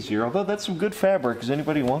little easier, although that's some good fabric. Does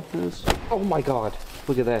anybody want this? Oh my god,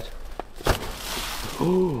 look at that.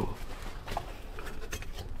 Oh,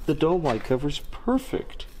 the dome light cover's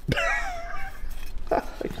perfect. I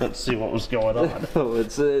couldn't see what was going on. Oh,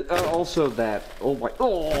 it's also that. Oh my,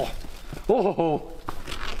 oh.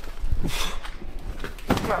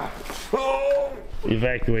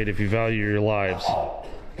 Evacuate if you value your lives.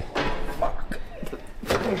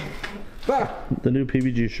 The new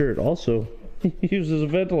PBG shirt also uses a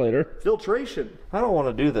ventilator. Filtration. I don't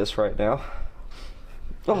want to do this right now.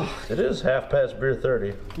 Oh, It is half past beer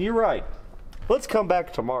 30. you're right. Let's come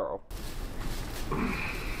back tomorrow.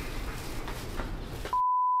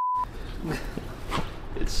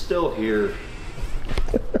 It's still here.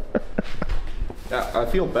 I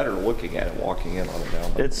feel better looking at it, walking in on it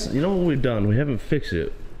now. It's, you know what we've done? We haven't fixed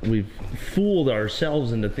it. We've fooled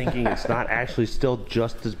ourselves into thinking it's not actually still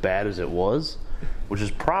just as bad as it was, which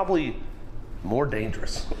is probably more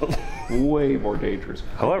dangerous. Way more dangerous.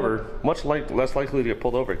 However, much less likely to get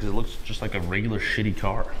pulled over because it looks just like a regular shitty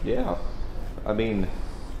car. Yeah. I mean,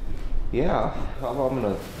 yeah. I'm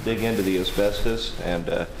gonna dig into the asbestos and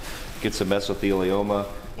get some mesothelioma,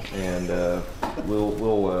 and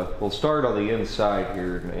we'll start on the inside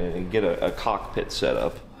here and get a cockpit set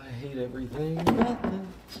up. I hate everything about this.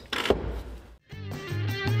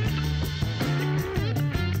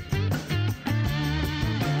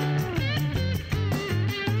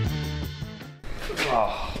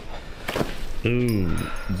 Oh. Ooh,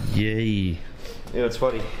 yay. You know, it's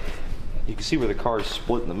funny. You can see where the car is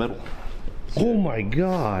split in the middle. Oh my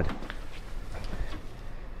god.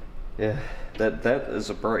 Yeah, that is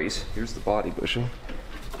a brace. Here's the body bushing.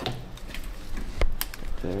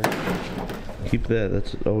 There. Keep that,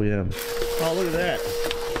 that's OEM. Oh, look at that.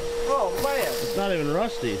 Oh man, It's not even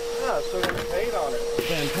rusty. yeah, so there's paint on it.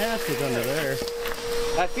 Fantastic under there.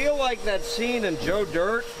 I feel like that scene in Joe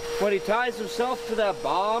Dirt when he ties himself to that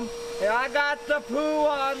bomb. And I got the poo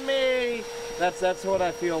on me. That's what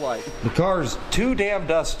I feel like. The car's too damn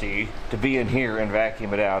dusty to be in here and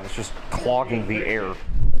vacuum it out. It's just clogging the air.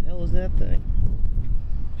 What the hell is that thing?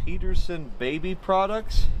 Peterson Baby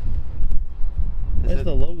Products. That's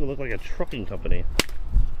the logo look like a trucking company.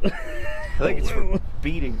 I think it's for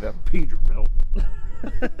beating the Peterbilt.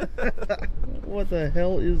 What the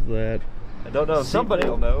hell is that? I don't know. Somebody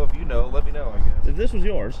will know. If you know, let me know, I guess. If this was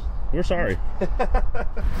yours, we're sorry. Is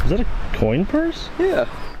that a coin purse? Yeah.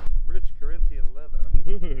 Rich Corinthian leather.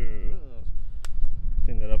 Clean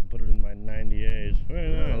that up and put it in my 98s. Very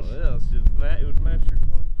nice. Oh, yes. It would match your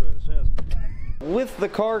coin purse, yes. With the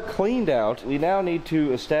car cleaned out, we now need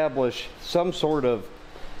to establish some sort of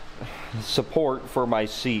support for my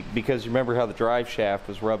seat, because you remember how the drive shaft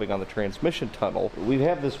was rubbing on the transmission tunnel. We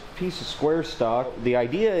have this piece of square stock. The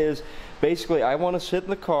idea is basically I want to sit in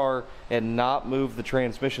the car and not move the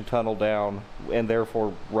transmission tunnel down and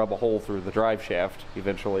therefore rub a hole through the drive shaft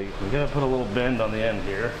eventually. We gotta put a little bend on the end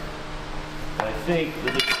here. And I think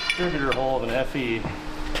the distributor hole of an FE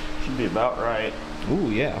should be about right.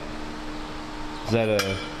 Ooh, yeah. Is that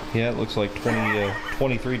a... Yeah, it looks like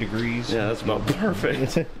 23 degrees. Yeah, that's about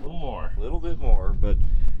perfect. A little more. A little bit more, but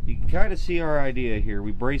you can kind of see our idea here.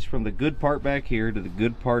 We brace from the good part back here to the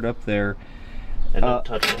good part up there. And don't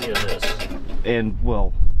touch any of this. And,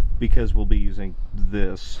 well, because we'll be using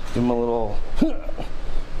this. Give them a little...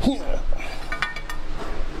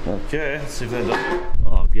 Okay, let's see if that does.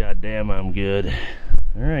 Oh, goddamn, I'm good.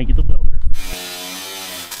 Alright, get the welder.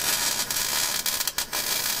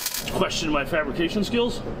 Question my fabrication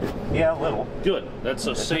skills? Yeah, a little. Good. That's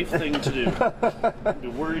a safe thing to do. I'd be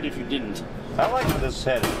worried if you didn't. I like where this is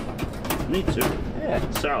headed. Me too. Yeah.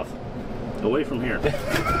 South. Away from here. Keep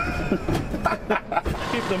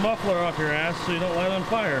the muffler off your ass so you don't light on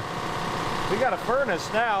fire. We got a furnace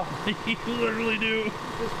now. You literally do.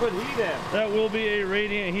 Just put heat in. That will be a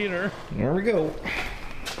radiant heater. There we go.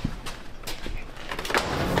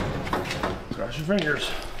 Cross your fingers.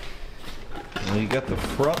 Well, you got the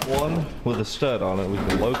front one with a stud on it. We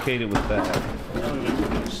can locate it with that. Now we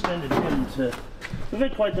can extend it into. We've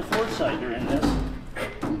had quite the foresight during this.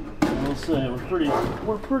 I'll say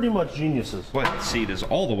we're pretty much geniuses. But the seat is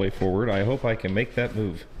all the way forward. I hope I can make that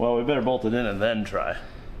move. Well, we better bolt it in and then try.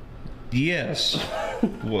 Yes.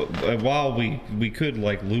 Well, while we could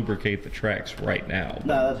like lubricate the tracks right now.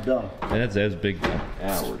 Nah, that's dumb. That's big time.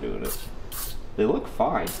 Now we're doing it. They look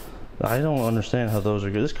fine. I don't understand how those are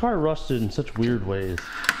good. This car rusted in such weird ways.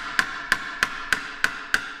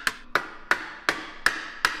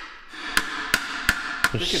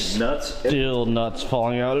 There's nuts. still nuts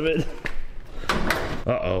falling out of it.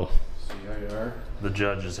 Uh-oh. See how you are? The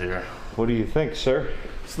judge is here. What do you think, sir?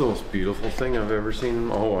 It's the most beautiful thing I've ever seen.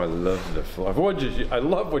 Oh, I love the floor. I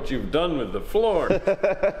love what you've done with the floor.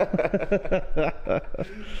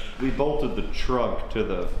 We bolted the trunk to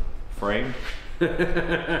the frame.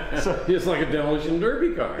 It's like a demolition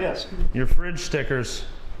derby car. Yes. Your fridge stickers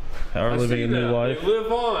are living a new life. They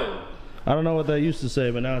live on. I don't know what that used to say,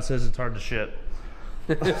 but now it says it's hard to shit.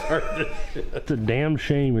 It's hard to shit. It's a damn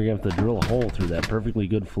shame you're gonna have to drill a hole through that perfectly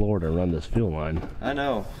good floor to run this fuel line. I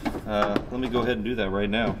know. Let me go ahead and do that right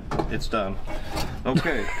now. It's done.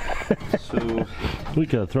 Okay. So We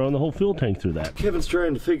could have thrown the whole fuel tank through that. Kevin's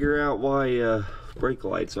trying to figure out why brake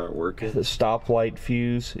lights aren't working. The stoplight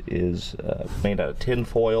fuse is made out of tin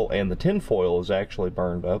foil, and the tin foil is actually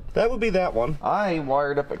burned up. That would be that one. I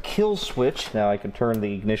wired up a kill switch. Now I can turn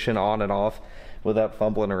the ignition on and off without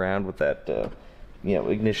fumbling around with that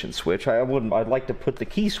ignition switch. I'd like to put the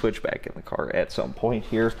key switch back in the car at some point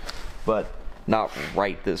here, but Not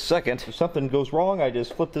right this second. If something goes wrong, I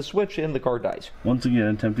just flip the switch and the car dies. Once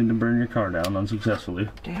again, attempting to burn your car down unsuccessfully.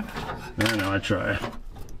 Damn it. I know, I try.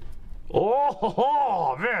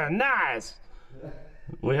 Oh, very nice.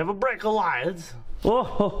 We have a brake alliance.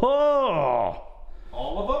 Oh,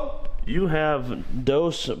 all of them? You have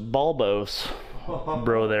Dos Bulbos,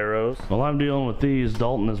 brotheros. While I'm dealing with these,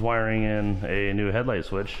 Dalton is wiring in a new headlight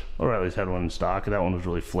switch, or at least had one in stock. That one was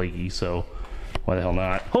really flaky, so why the hell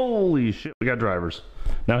not? Holy shit, we got drivers.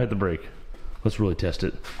 Now hit the brake. Let's really test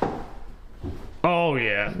it. Oh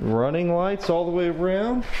yeah. Running lights all the way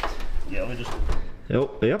around. Yeah, let me just...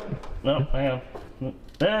 Yep. No, hang on.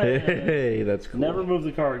 Hey, that's cool. Never move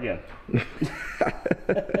the car again.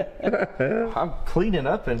 I'm cleaning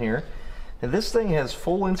up in here. And this thing has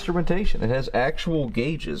full instrumentation. It has actual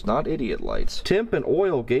gauges, not idiot lights. Temp and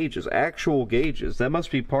oil gauges, actual gauges. That must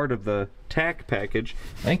be part of the tack package.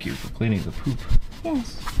 Thank you for cleaning the poop.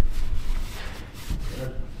 Yes.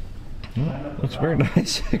 Looks very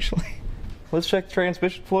nice, actually. Let's check the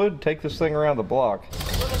transmission fluid and take this thing around the block. A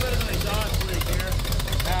little bit of an exhaust leak here.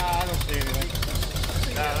 Nah, I don't see anything.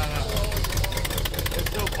 No. There's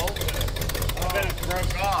still bolts in it. I bet it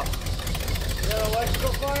broke off. You got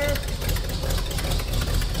electrical fire?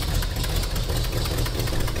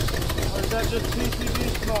 Or is that just PCB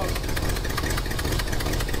smoke?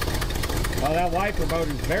 Well, that wiper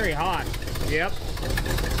motor is very hot. Yep.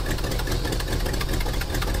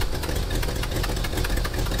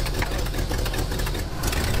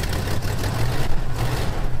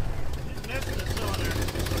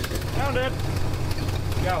 Found it.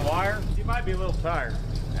 You got a wire? You might be a little tired.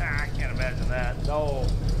 Ah, I can't imagine that. No.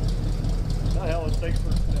 What the hell is things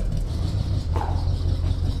for step?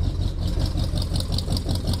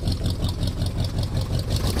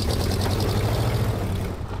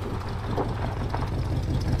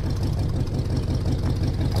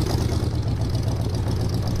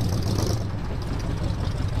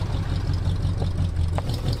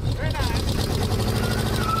 Very nice.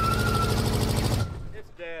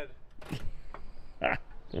 It's dead.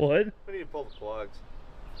 What? We need to pull the plugs.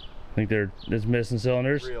 I think they're just missing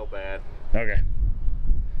cylinders. Real bad. Okay.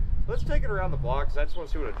 Let's take it around the block because I just want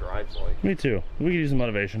to see what it drives like. Me too. We could use some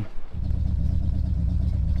motivation.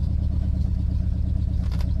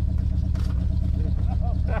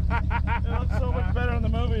 It looks so much better in the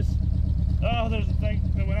movies. Oh, there's a thing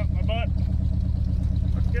that went up my butt.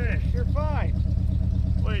 Okay, you're fine.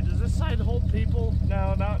 Wait, does this side hold people?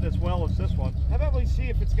 No, not as well as this one. How about we see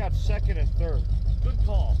if it's got second and third? Good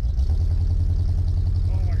call.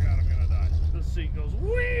 Oh my god, I'm gonna die. This seat goes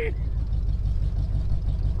wee!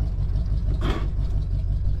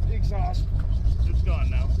 Exhaust. It's gone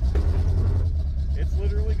now. It's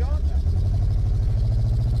literally gone now.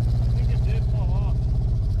 I think it did fall off.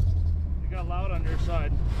 It got loud on your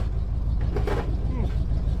side.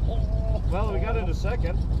 Oh, well, we got into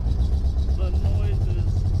second. The noise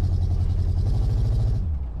is...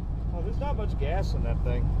 Oh, there's not much gas in that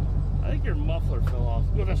thing. I think your muffler fell off.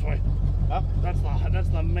 Go this way. Up. That's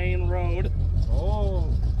the main road.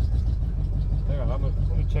 Oh. Hang on,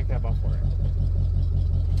 let me check that muffler out.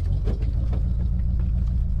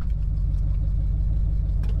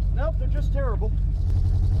 Nope, they're just terrible.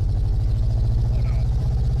 Oh no.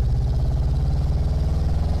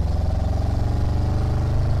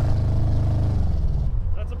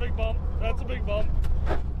 That's a big bump. That's a big bump.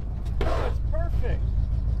 Oh, it's perfect.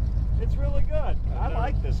 It's really good. I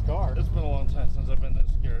like this car. It's been a long time since I've been this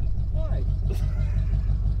scared. Why?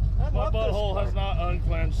 My butthole has not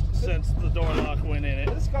unclenched since the door lock went in it.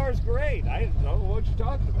 This car's great. I don't know what you're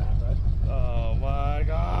talking about, right? Oh my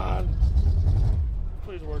god.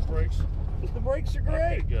 Please work brakes. The brakes are great.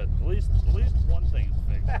 Okay, good. At least one thing is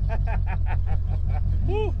fixed.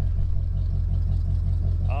 Woo.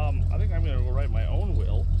 I think I'm gonna go write my own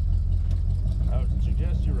will. I would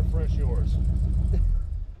suggest you refresh yours.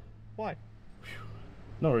 Why?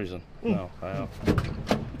 No reason. No, I know.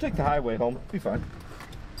 Take the highway home. Be fine.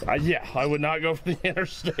 Yeah, I would not go for the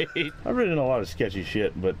interstate. I've ridden a lot of sketchy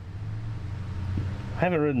shit, but I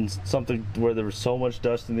haven't ridden something where there was so much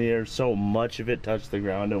dust in the air, so much of it touched the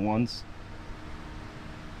ground at once.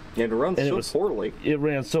 And it runs so poorly. It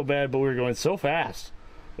ran so bad, but we were going so fast.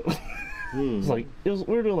 It was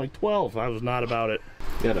we were doing like 12. I was not about it.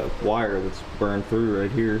 Got a wire that's burned through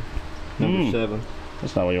right here. Number 7.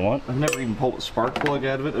 That's not what you want. I've never even pulled a spark plug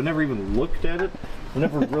out of it. I've never even looked at it. I've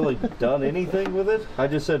never really done anything with it. I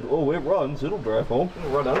just said, oh, it runs. It'll drive home. It'll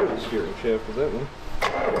run under the steering shaft with that one.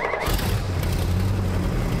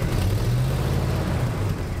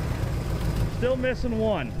 Still missing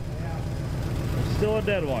one. Yeah. Still a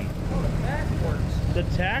dead one. Oh, the tack works. The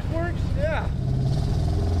tack works? Yeah.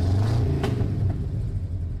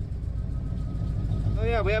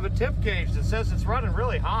 yeah, we have a temp gauge that says it's running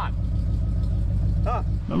really hot. Huh.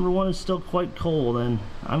 Number one is still quite cold, and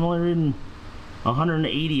I'm only reading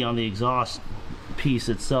 180 on the exhaust piece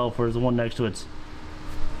itself, whereas the one next to it's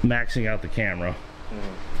maxing out the camera.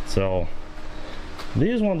 So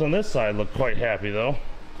these ones on this side look quite happy though.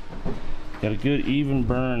 Got a good even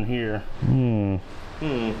burn here. Oh.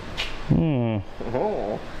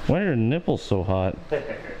 Why are your nipples so hot?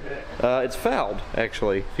 It's fouled,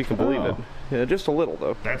 actually, if you can believe it. Yeah, just a little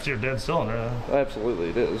though. That's your dead cylinder. Absolutely,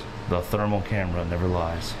 it is. The thermal camera never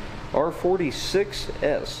lies.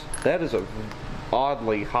 R46S. That is a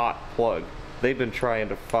oddly hot plug. They've been trying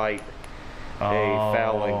to fight a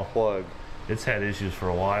fouling plug. It's had issues for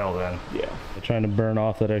a while then. Yeah. They're trying to burn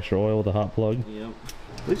off that extra oil with a hot plug. Yep.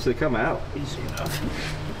 At least they come out. Easy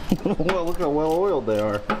enough. Well, look how well oiled they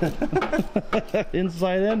are.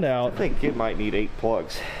 Inside and out. I think it might need 8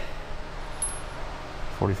 plugs.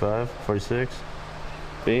 45, 46.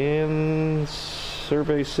 And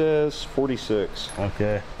survey says 46.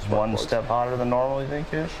 Okay. It's one step hotter than normal, you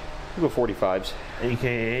think, Ish? We'll go 45s.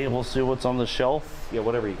 AKA, we'll see what's on the shelf. Yeah,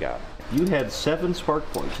 whatever you got. You had 7 spark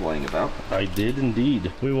plugs laying about. I did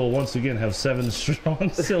indeed. We will once again have 7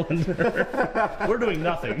 strong cylinder. We're doing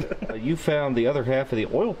nothing. You found the other half of the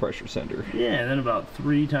oil pressure sender. Yeah, and then about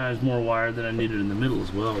 3 times more wire than I needed in the middle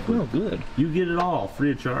as well. Well, good. You get it all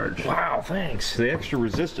free of charge. Wow, thanks. The extra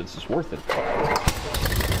resistance is worth it.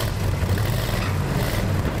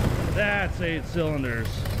 That's 8 cylinders.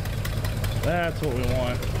 That's what we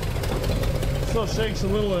want. Still shakes a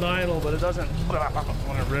little at idle, but it doesn't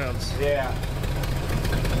when it revs. Yeah.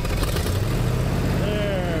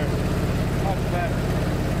 There. Much better.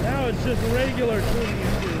 Now it's just regular tuning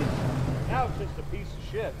issues. Now it's just a piece of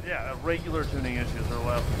shit. Yeah, regular tuning issues are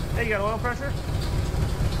left. Hey, you got oil pressure?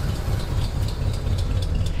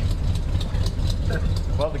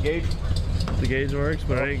 Well, the gauge works,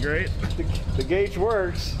 but it ain't great. The gauge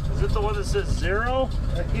works. Is it the one that says 0?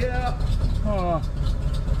 Yeah. Huh.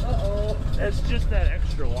 Uh-oh. It's just that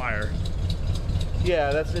extra wire.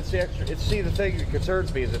 Yeah, it's the extra. See, the thing that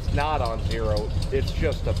concerns me is it's not on 0. It's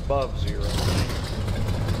just above 0.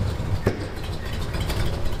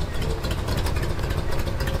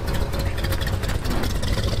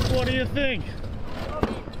 What do you think?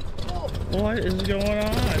 What is going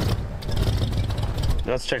on?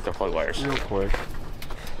 Let's check the plug wires real quick.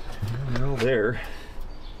 Well, there.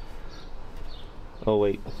 Oh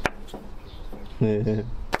wait.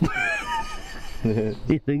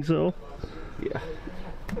 You think so? Yeah.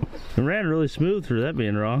 It ran really smooth for that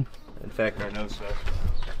being wrong. In fact, I know so.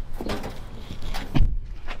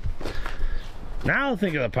 Now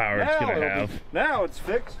think of the power it's gonna have. Now it's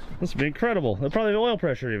fixed. This would be incredible. They'll probably have oil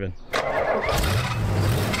pressure even.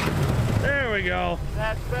 There we go.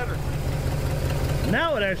 That's better.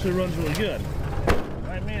 Now it actually runs really good.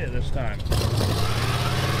 I made it this time.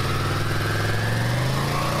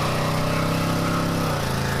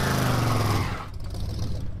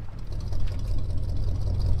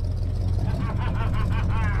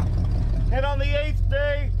 And on the 8th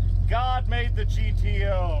day, God made the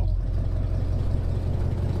GTO.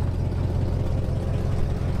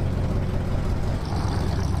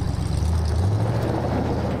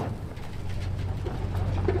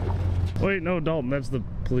 Wait, no, Dalton, that's the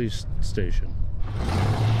police station.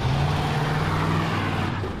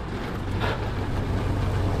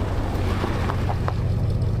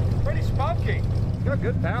 Pretty spunky. Got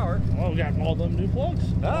good power. Well, we got all them new plugs.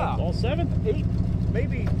 Ah. All 7? 8,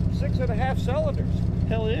 maybe 6.5 cylinders.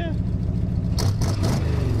 Hell yeah.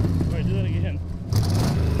 Alright, do that again.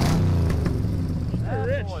 That's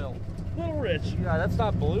Rich. oil. Little rich. Yeah, that's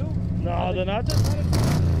not blue? No, they're not.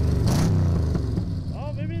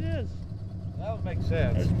 Oh, maybe it is. That would make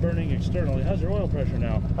sense. It's burning externally. How's your oil pressure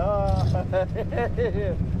now?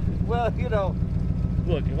 Well, you know.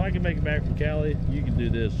 Look, if I can make it back from Cali, you can do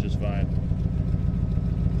this just fine.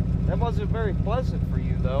 That wasn't very pleasant for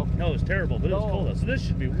you, though. No, it's terrible, but it was cold. So this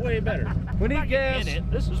should be way better. We need gas.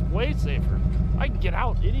 This is way safer. I can get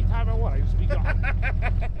out anytime I want. I can just be gone.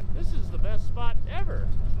 This is the best spot ever.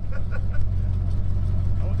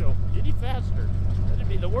 I won't go any faster. That'd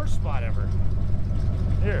be the worst spot ever.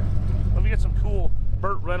 Here, let me get some cool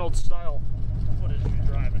Burt Reynolds style footage of you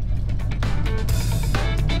driving.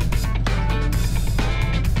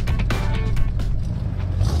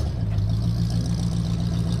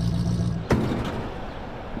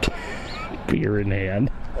 Beer in hand.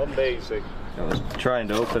 Amazing. I was trying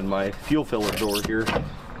to open my fuel filler door here.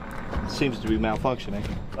 It seems to be malfunctioning.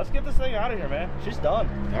 Let's get this thing out of here, man. She's done.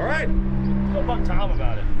 All right. Go bug Tom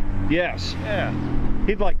about it. Yes. Yeah.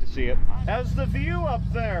 He'd like to see it. How's the view up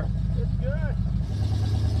there? It's good.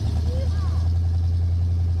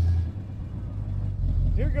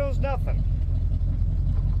 Here goes nothing.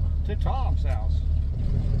 To Tom's house.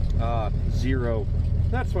 0.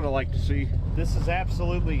 That's what I like to see. This is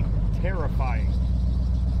absolutely terrifying.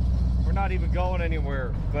 We're not even going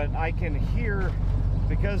anywhere, but I can hear,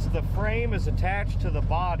 because the frame is attached to the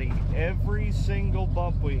body, every single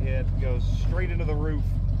bump we hit goes straight into the roof.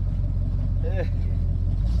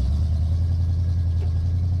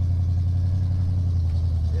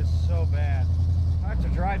 It's so bad. I have to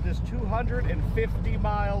drive this 250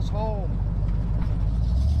 miles home.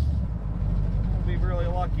 I'll be really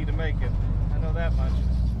lucky to make it. I know that much.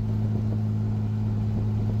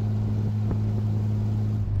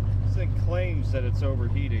 This thing claims that it's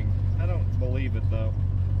overheating. I don't believe it though.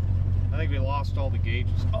 I think we lost all the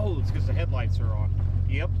gauges. Oh, it's because the headlights are on.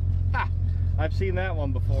 Yep. Ha! I've seen that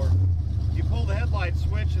one before. You pull the headlight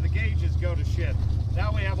switch and the gauges go to shit.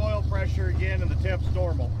 Now we have oil pressure again and the temp's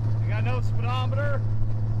normal. We got no speedometer,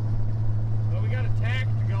 but we got a tach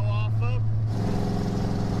to go off of.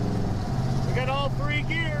 We got all 3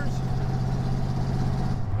 gears.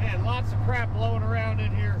 Man, lots of crap blowing around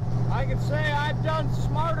in here. I can say I've done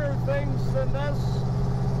smarter things than this.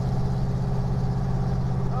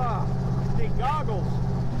 The goggles.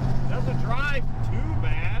 Doesn't drive too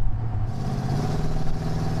bad.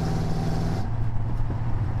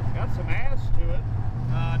 Got some ass to it.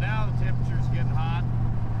 Now the temperature's getting hot.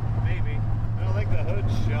 Maybe. I don't think the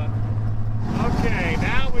hood's shut. Okay,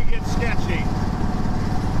 now we get sketchy.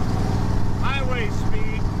 Highway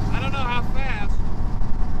speed. I don't know how fast.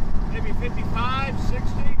 Maybe 55, 60.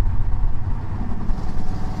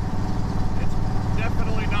 It's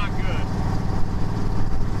definitely not good.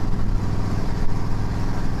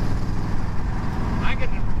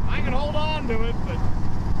 I can hold on to it, but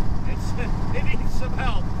it needs some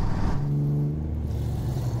help.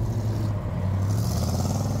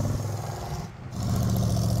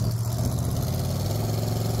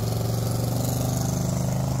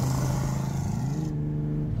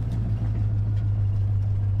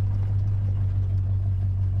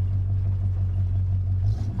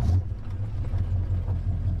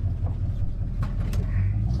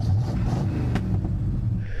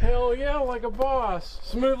 Hell yeah, like a boss.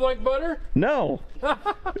 Smooth like butter? No.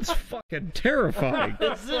 It's fucking terrifying.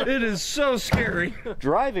 It is so scary.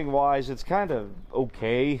 Driving wise, it's kind of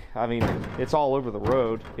okay. I mean, it's all over the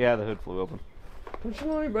road. Yeah, the hood flew open. Don't you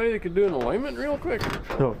know anybody that could do an alignment real quick?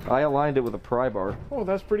 No, I aligned it with a pry bar. Oh,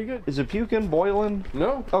 that's pretty good. Is it puking, boiling?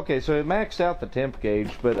 No. Okay, so it maxed out the temp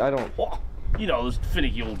gauge, but I don't... You know, those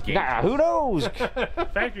finicky old gauges. Nah, who knows?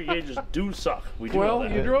 Factory gauges do suck. We do know Well,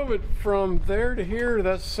 that. you drove it from there to here.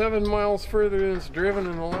 That's 7 miles further than it's driven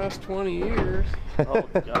in the last 20 years. Oh,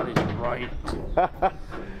 God, he's right.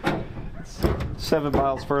 7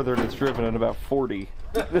 miles further and it's driven at about 40.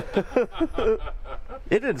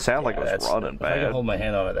 It didn't sound like it was running I can bad. hold my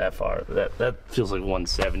hand on it that far. That feels like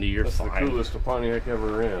 170. You're That's fine. the coolest a Pontiac ever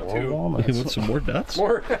ran, too. You want some more nuts?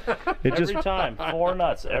 More. It Every time. 4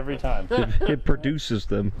 nuts every time. it produces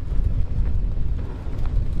them.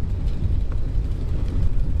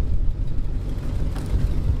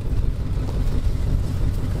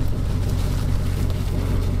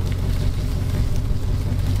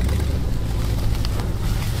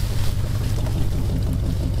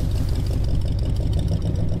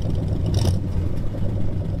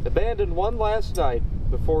 Abandoned one last night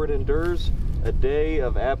before it endures a day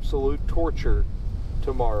of absolute torture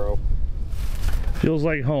tomorrow. Feels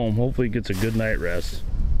like home. Hopefully it gets a good night rest.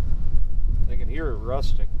 I can hear it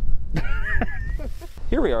rusting.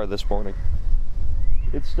 Here we are this morning.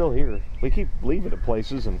 It's still here. We keep leaving it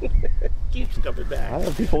places and Keeps coming back. I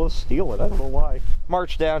have people to steal it. I don't know why.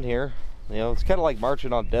 March down here. You know, it's kind of like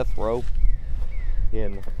marching on death row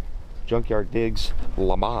in Junkyard Digs,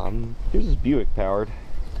 Le Mans. Here's this Buick powered.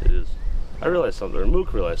 It is. I realized something, or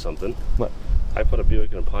Mook realized something. What? I put a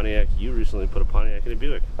Buick in a Pontiac. You recently put a Pontiac in a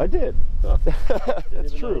Buick. I did. Oh. That's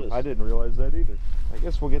even true. notice. I didn't realize that either. I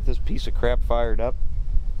guess we'll get this piece of crap fired up,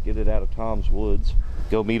 get it out of Tom's woods,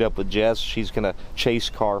 go meet up with Jess. She's gonna chase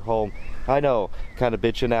car home. I know, kind of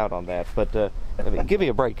bitching out on that, but I mean, give me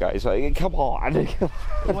a break, guys. Come on. It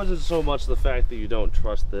wasn't so much the fact that you don't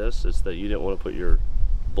trust this, it's that you didn't want to put your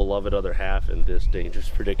beloved other half in this dangerous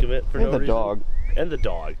predicament for And no the reason. dog. And the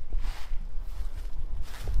dog.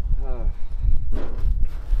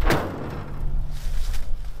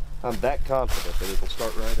 I'm that confident that it'll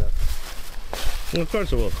start right up. Well, of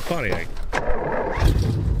course it will. Pontiac.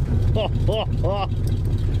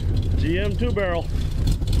 GM 2-barrel.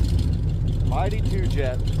 Mighty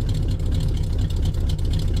 2-jet.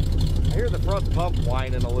 I hear the front pump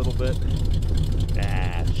whining a little bit.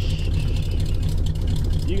 Ah, shh.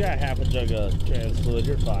 You got half a jug of trans fluid,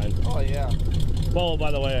 you're fine. Oh yeah. Oh,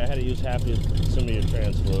 by the way, I had to use some of your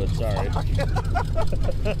trans fluid. Sorry.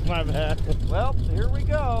 My bad. Well, here we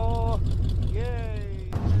go. Yay.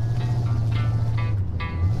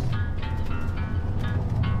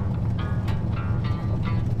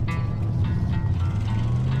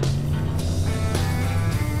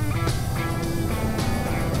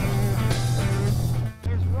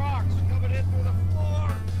 There's rocks coming in through the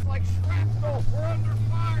floor. It's like shrapnel. We're under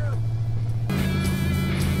fire.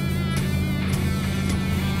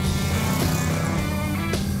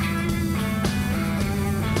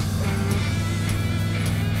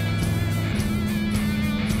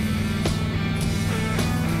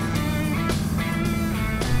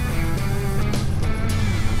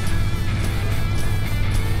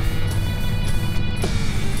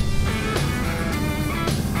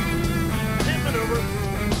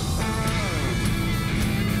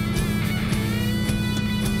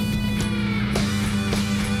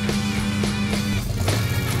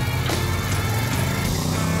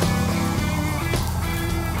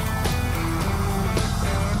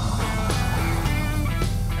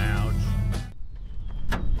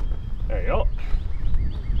 There you go.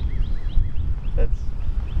 That's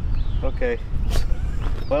okay.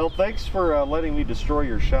 Well, thanks for letting me destroy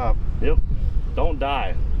your shop. Yep. Don't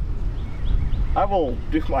die. I will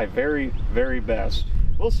do my very, very best.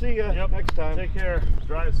 We'll see you next time. Take care.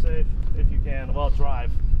 Drive safe if you can. Well,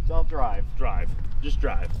 drive. I'll drive. Drive. Just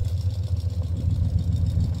drive.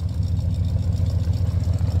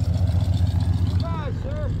 Bye,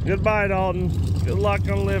 sir. Goodbye, Dalton. Good luck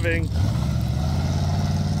on living.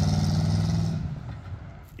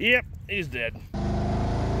 Yep, he's dead. Here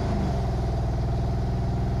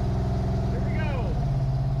we go.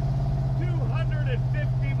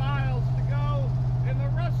 250 miles to go in the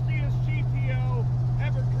rustiest GTO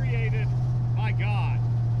ever created by God.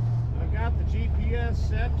 I got the GPS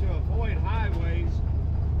set to avoid highways.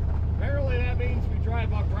 Apparently that means we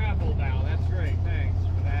drive on gravel now. That's great. Thanks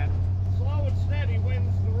for that. Slow and steady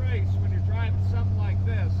wins the race when you're driving something like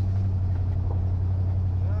this.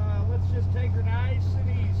 Let's just take her nice and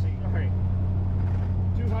easy. All right.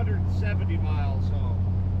 270 miles home.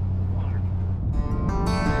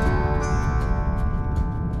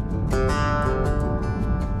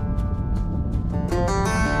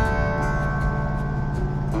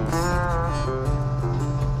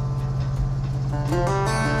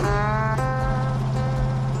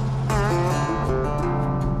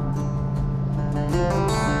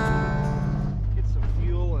 Get some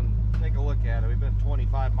fuel and take a look at it. We've been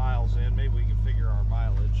 25 miles in. Maybe we can figure our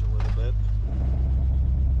mileage a little bit.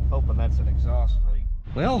 Hoping that's an exhaust leak.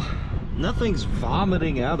 Well, nothing's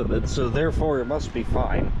vomiting out of it, so therefore it must be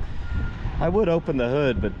fine. I would open the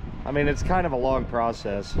hood, but I mean, it's kind of a long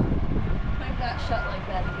process. Might not shut like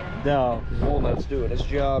that again. No, Walnut's doing his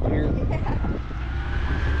job here.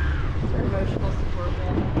 For emotional support,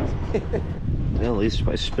 man. Well, at least if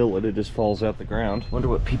I spill it, it just falls out the ground. Wonder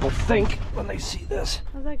what people think when they see this.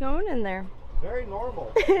 How's that going in there? Very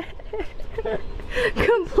normal.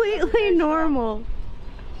 Completely normal.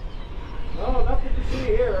 Oh, nothing to see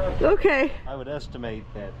here. Okay. I would estimate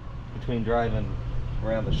that between driving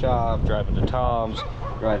around the shop, driving to Tom's,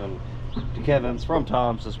 driving to Kevin's from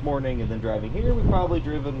Tom's this morning, and then driving here, we've probably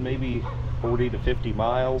driven maybe 40 to 50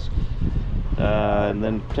 miles. And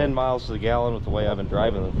then 10 miles to the gallon with the way I've been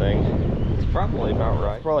driving the thing. It's probably about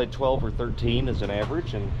right. Probably 12 or 13 is an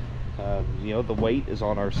average, and you know, the weight is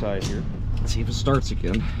on our side here. Let's see if it starts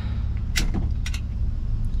again.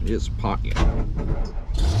 It is Pontiac.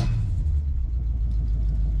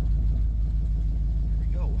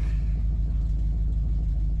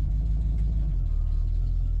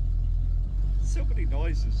 So many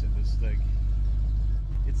noises in this thing.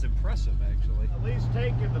 It's impressive, actually. At least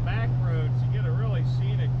taking the back roads, you get a really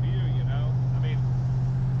scenic view, you know? I mean,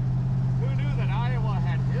 who knew that Iowa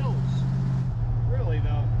had hills? Really,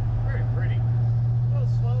 though, very pretty. A little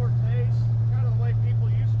slower pace, kind of the way people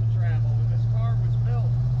used to travel when this car was built.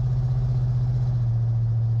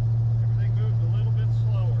 Everything moved a little bit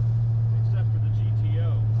slower, except for the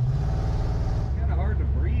GTO. It's kind of hard to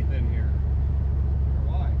breathe in here.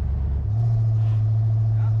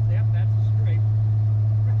 Yep, that's a scrape.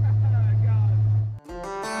 God.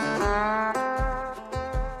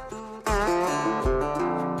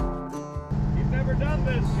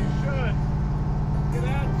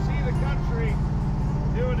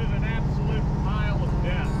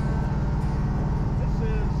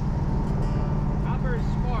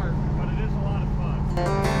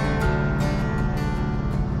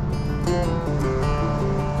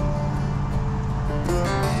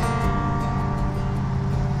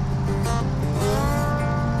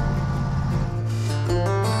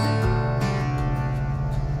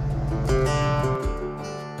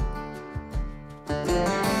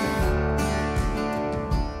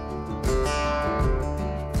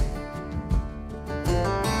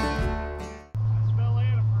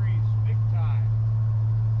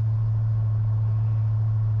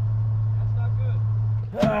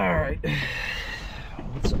 right.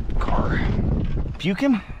 What's up, car?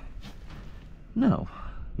 Puking? No,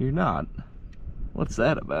 you're not. What's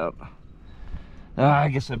that about? I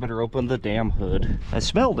guess I better open the damn hood. I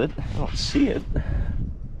smelled it. I don't see it.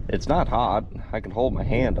 It's not hot. I can hold my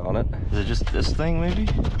hand on it. Is it just this thing, maybe?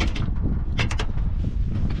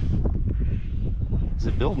 Is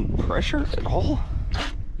it building pressure at all?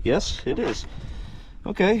 Yes, it is.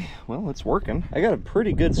 Okay, well, it's working. I got a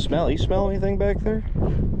pretty good smell. You smell anything back there?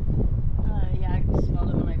 Yeah, I smelled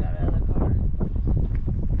it when I got out of the car.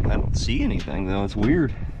 I don't see anything, though. It's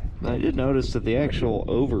weird. I did notice that the actual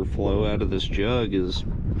overflow out of this jug is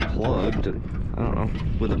plugged, and I don't know,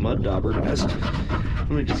 with a mud dauber test. Let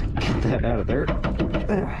me just get that out of there.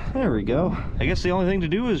 There we go. I guess the only thing to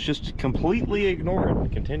do is just completely ignore it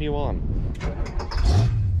and continue on.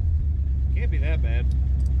 Can't be that bad.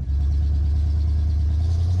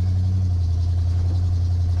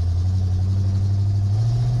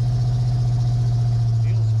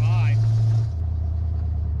 Feels fine.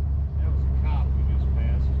 That was a cop we just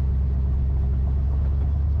passed.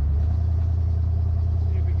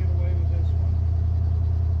 See if we get away with this one.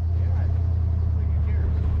 Yeah, I don't think he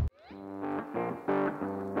cares.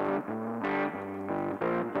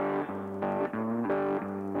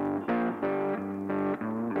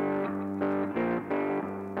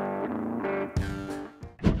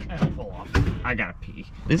 I gotta pee.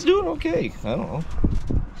 It's doing okay. I don't know.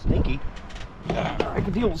 Stinky. I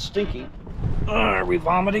can deal with stinky. Are we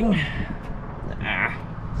vomiting?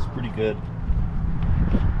 It's pretty good.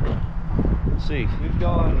 Let's see. We've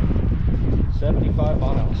gone 75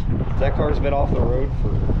 miles. That car's been off the road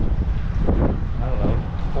for, I don't know,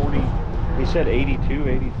 40. He said 82,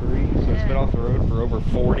 83. So it's been off the road for over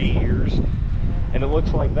 40 years. And it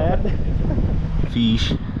looks like that.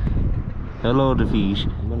 Fish. Hello to fish.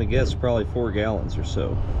 I'm gonna guess probably 4 gallons or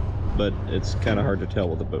so, but it's kind of hard to tell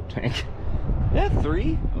with a boat tank. Yeah,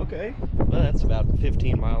 3, okay. Well, that's about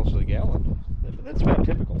 15 miles to the gallon. That's about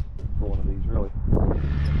typical for one of these, really.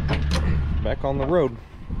 Back on the road.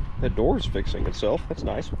 That door's fixing itself, that's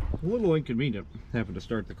nice. A little inconvenient having to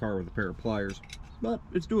start the car with a pair of pliers, but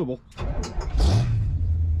it's doable. It's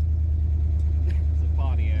a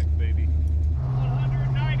Pontiac, baby.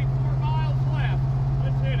 194 miles left.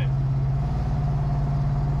 Let's hit it.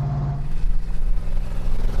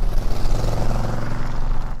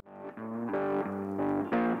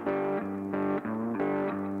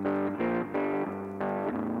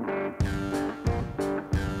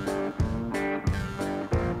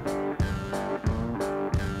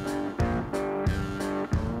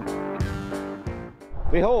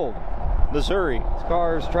 Behold, Missouri. This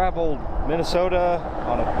car's traveled Minnesota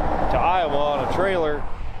to Iowa on a trailer,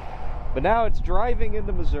 but now it's driving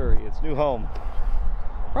into Missouri, its new home.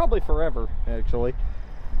 Probably forever, actually.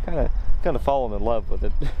 Kind of fallen in love with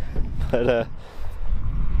it. But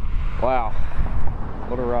wow,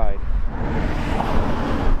 what a ride.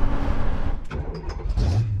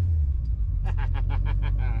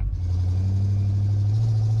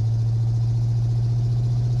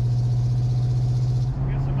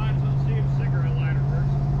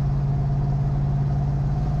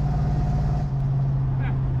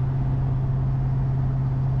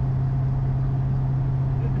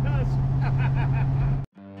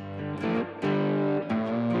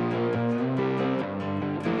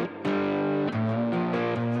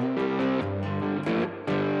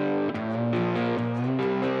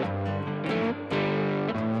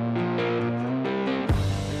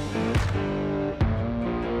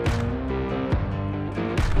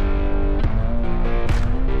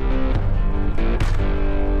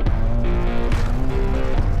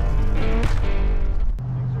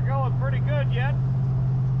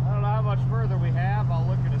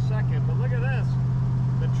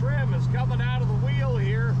 Coming out of the wheel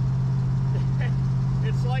here.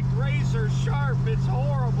 It's like razor sharp. It's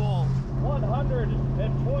horrible.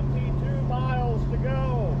 122 miles to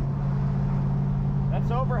go.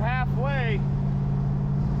 That's over halfway.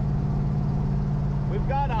 We've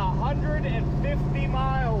got 150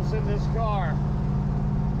 miles in this car.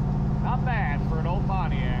 Not bad for an old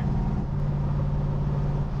Pontiac.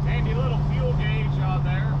 Handy little fuel gauge on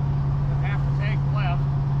there. Half a tank left.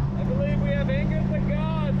 I believe we have angered the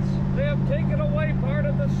gods. They have taken away part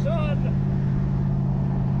of the sun.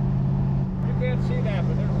 You can't see that,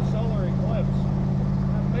 but there's a solar eclipse.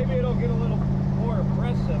 Maybe it'll get a little more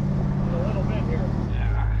impressive in a little bit here.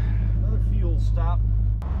 Another fuel stop.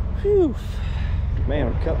 Phew. Man,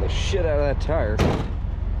 I'm cutting the shit out of that tire.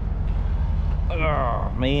 Oh,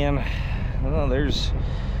 man. Oh, there's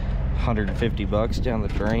 150 bucks down the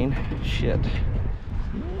drain. Shit.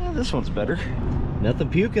 Yeah, this one's better. Nothing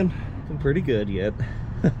puking. I'm pretty good yet.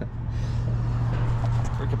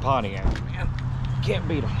 Freaking Pontiac, man. Can't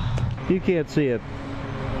beat them. You can't see it,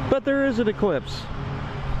 but there is an eclipse.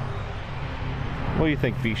 What do you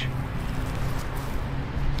think, Fish?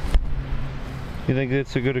 You think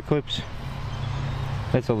that's a good eclipse?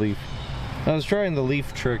 That's a leaf. I was trying the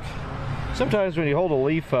leaf trick. Sometimes when you hold a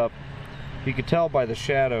leaf up, you can tell by the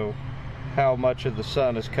shadow how much of the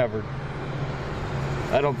sun is covered.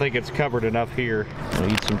 I don't think it's covered enough here.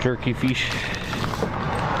 I'll eat some turkey fish.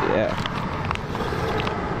 Yeah.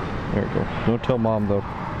 There we go. Don't tell Mom though.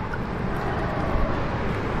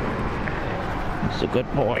 He's a good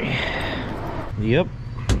boy. Yep.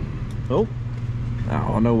 Oh.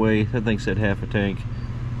 Oh, no way. That thing said half a tank.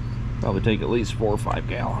 Probably take at least 4 or 5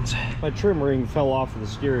 gallons. My trim ring fell off of the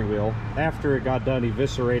steering wheel after it got done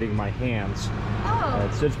eviscerating my hands. Oh.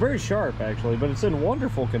 It's very sharp actually, but it's in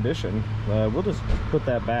wonderful condition. We'll just put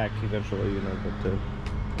that back eventually, you know, but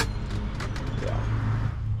yeah.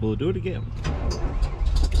 We'll do it again.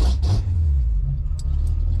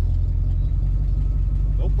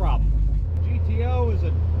 No problem. GTO is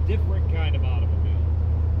a different kind of automobile.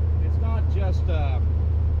 It's not just, you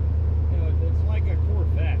know, it's like a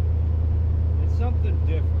Corvette. It's something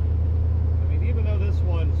different. I mean, even though this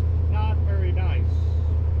one's not very nice,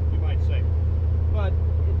 you might say, but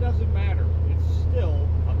it doesn't matter. It's still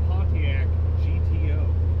a Pontiac GTO.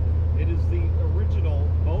 It is the original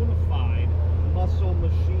bona fide muscle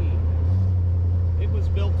machine. It was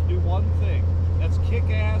built to do one thing. That's kick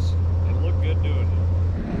ass and look good doing it.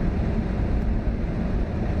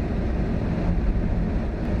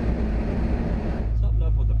 Something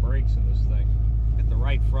up with the brakes in this thing. Get the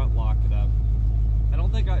right front locking up. I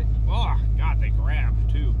don't think oh God, they grab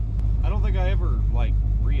too. I don't think I ever like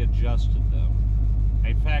readjusted them.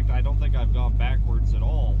 In fact, I don't think I've gone backwards at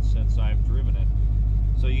all since I've driven it.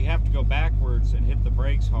 So you have to go backwards and hit the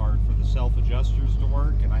brakes hard for the self-adjusters to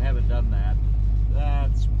work, and I haven't done that.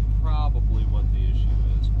 That's probably what the issue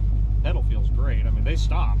is. Pedal feels great. I mean, they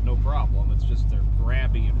stop, no problem. It's just they're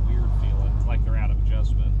grabby and weird feeling. It's like they're out of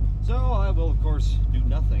adjustment. So I will, of course, do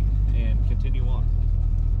nothing and continue on.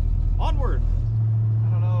 Onward! I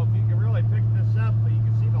don't know if you can really pick this up, but you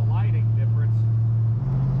can see the lighting difference.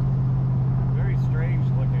 Very strange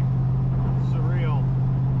looking. Surreal.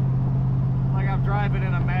 Like I'm driving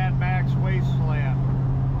in a Mad Max wasteland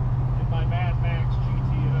in my Mad Max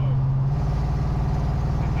GTO.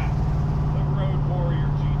 The Road Warrior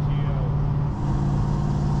GTO.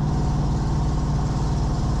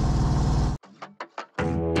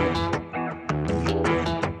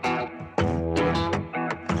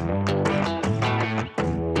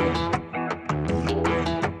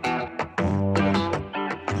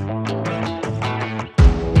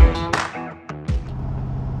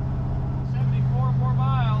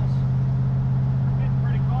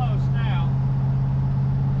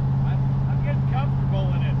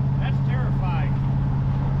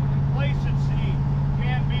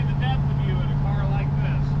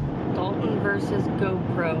 Versus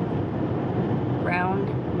GoPro, round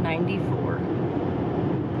 94.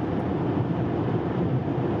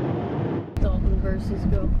 Dalton versus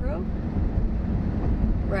GoPro,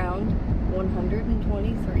 round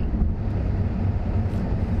 123.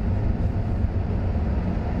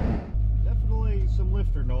 Definitely some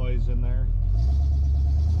lifter noise in there.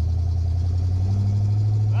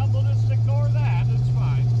 Well, we'll just ignore that, it's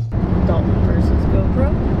fine. Dalton versus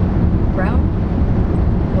GoPro, round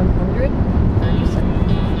 137.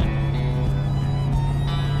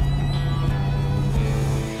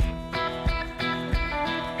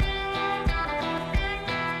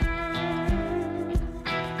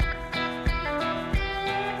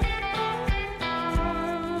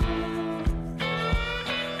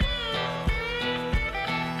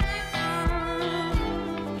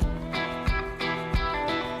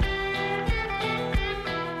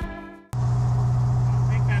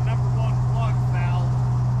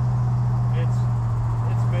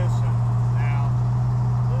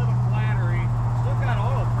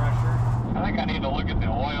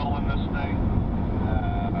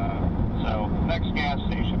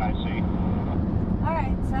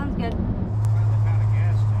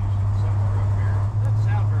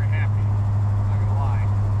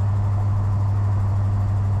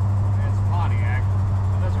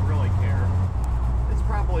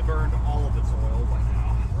 Burned all of its oil by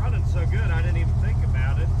now. Running so good I didn't even think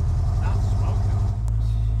about it. Not smoking.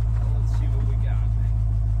 Well, let's see what we got.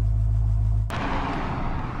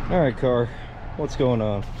 Alright, car. What's going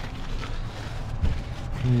on?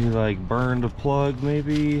 You like burned a plug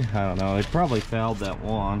maybe? I don't know. It probably fouled that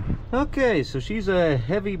one. Okay, so she's a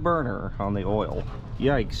heavy burner on the oil.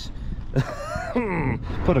 Yikes.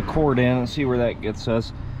 Put a cord in and see where that gets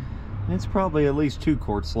us. It's probably at least 2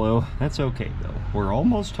 quarts low. That's okay though. We're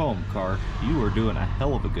almost home, car. You are doing a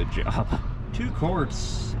hell of a good job. 2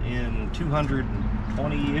 quarts in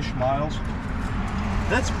 220-ish miles.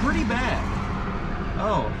 That's pretty bad.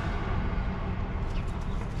 Oh.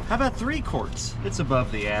 How about 3 quarts? It's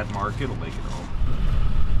above the ad mark. It'll make it home.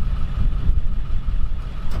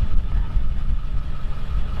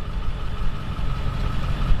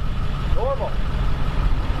 Normal.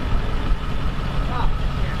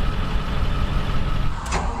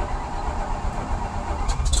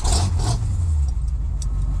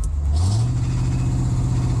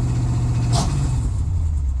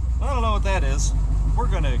 I don't know what that is. We're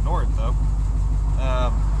going to ignore it though.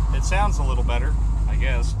 It sounds a little better, I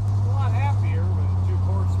guess. A lot happier with 2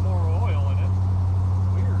 quarts more oil in it.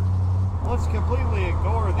 Weird. Let's completely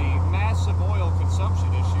ignore the massive oil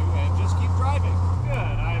consumption issue and just keep driving. Good.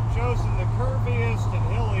 I've chosen the curviest and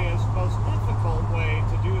hilliest, most difficult way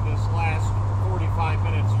to do this last 45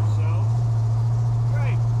 minutes or so.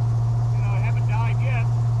 Great. You know, I haven't died yet.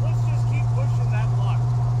 Let's just keep pushing that luck.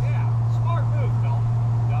 Yeah, smart move, Dalton.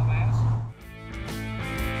 Dumbass.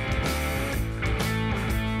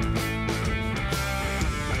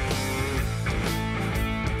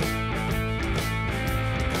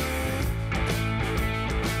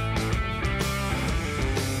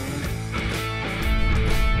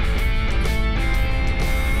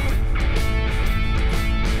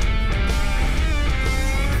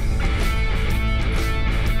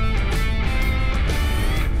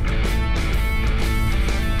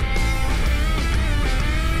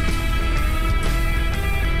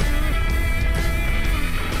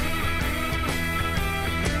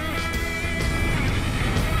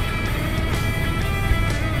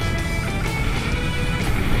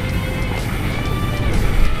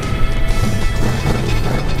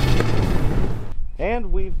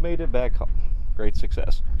 And we've made it back home. Great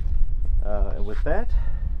success. And with that,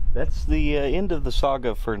 that's the end of the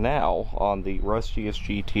saga for now on the rustiest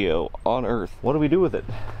GTO on Earth. What do we do with it?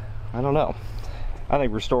 I don't know. I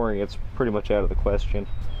think restoring it's pretty much out of the question.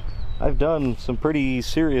 I've done some pretty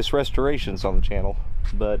serious restorations on the channel,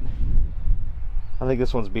 but I think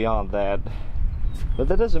this one's beyond that. But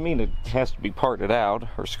that doesn't mean it has to be parted out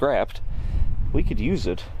or scrapped. We could use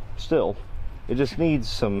it still. It just needs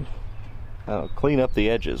some clean up the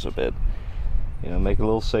edges a bit, you know, make it a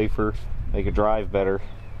little safer, make it drive better,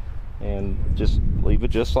 and just leave it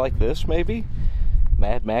just like this, maybe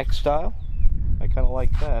Mad Max style. I kind of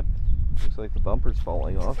like that. Looks like the bumper's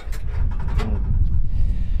falling off.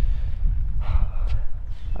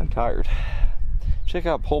 I'm tired. Check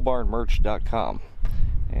out polebarnmerch.com,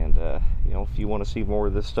 and you know, if you want to see more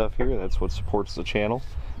of this stuff here, that's what supports the channel.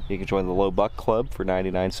 You can join the Low Buck Club for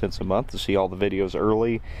 99 cents a month to see all the videos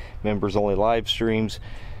early, members only live streams.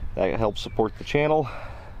 That helps support the channel.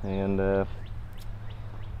 And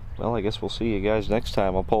well, I guess we'll see you guys next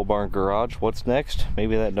time on Pole Barn Garage. What's next?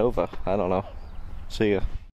 Maybe that Nova. I don't know. See ya.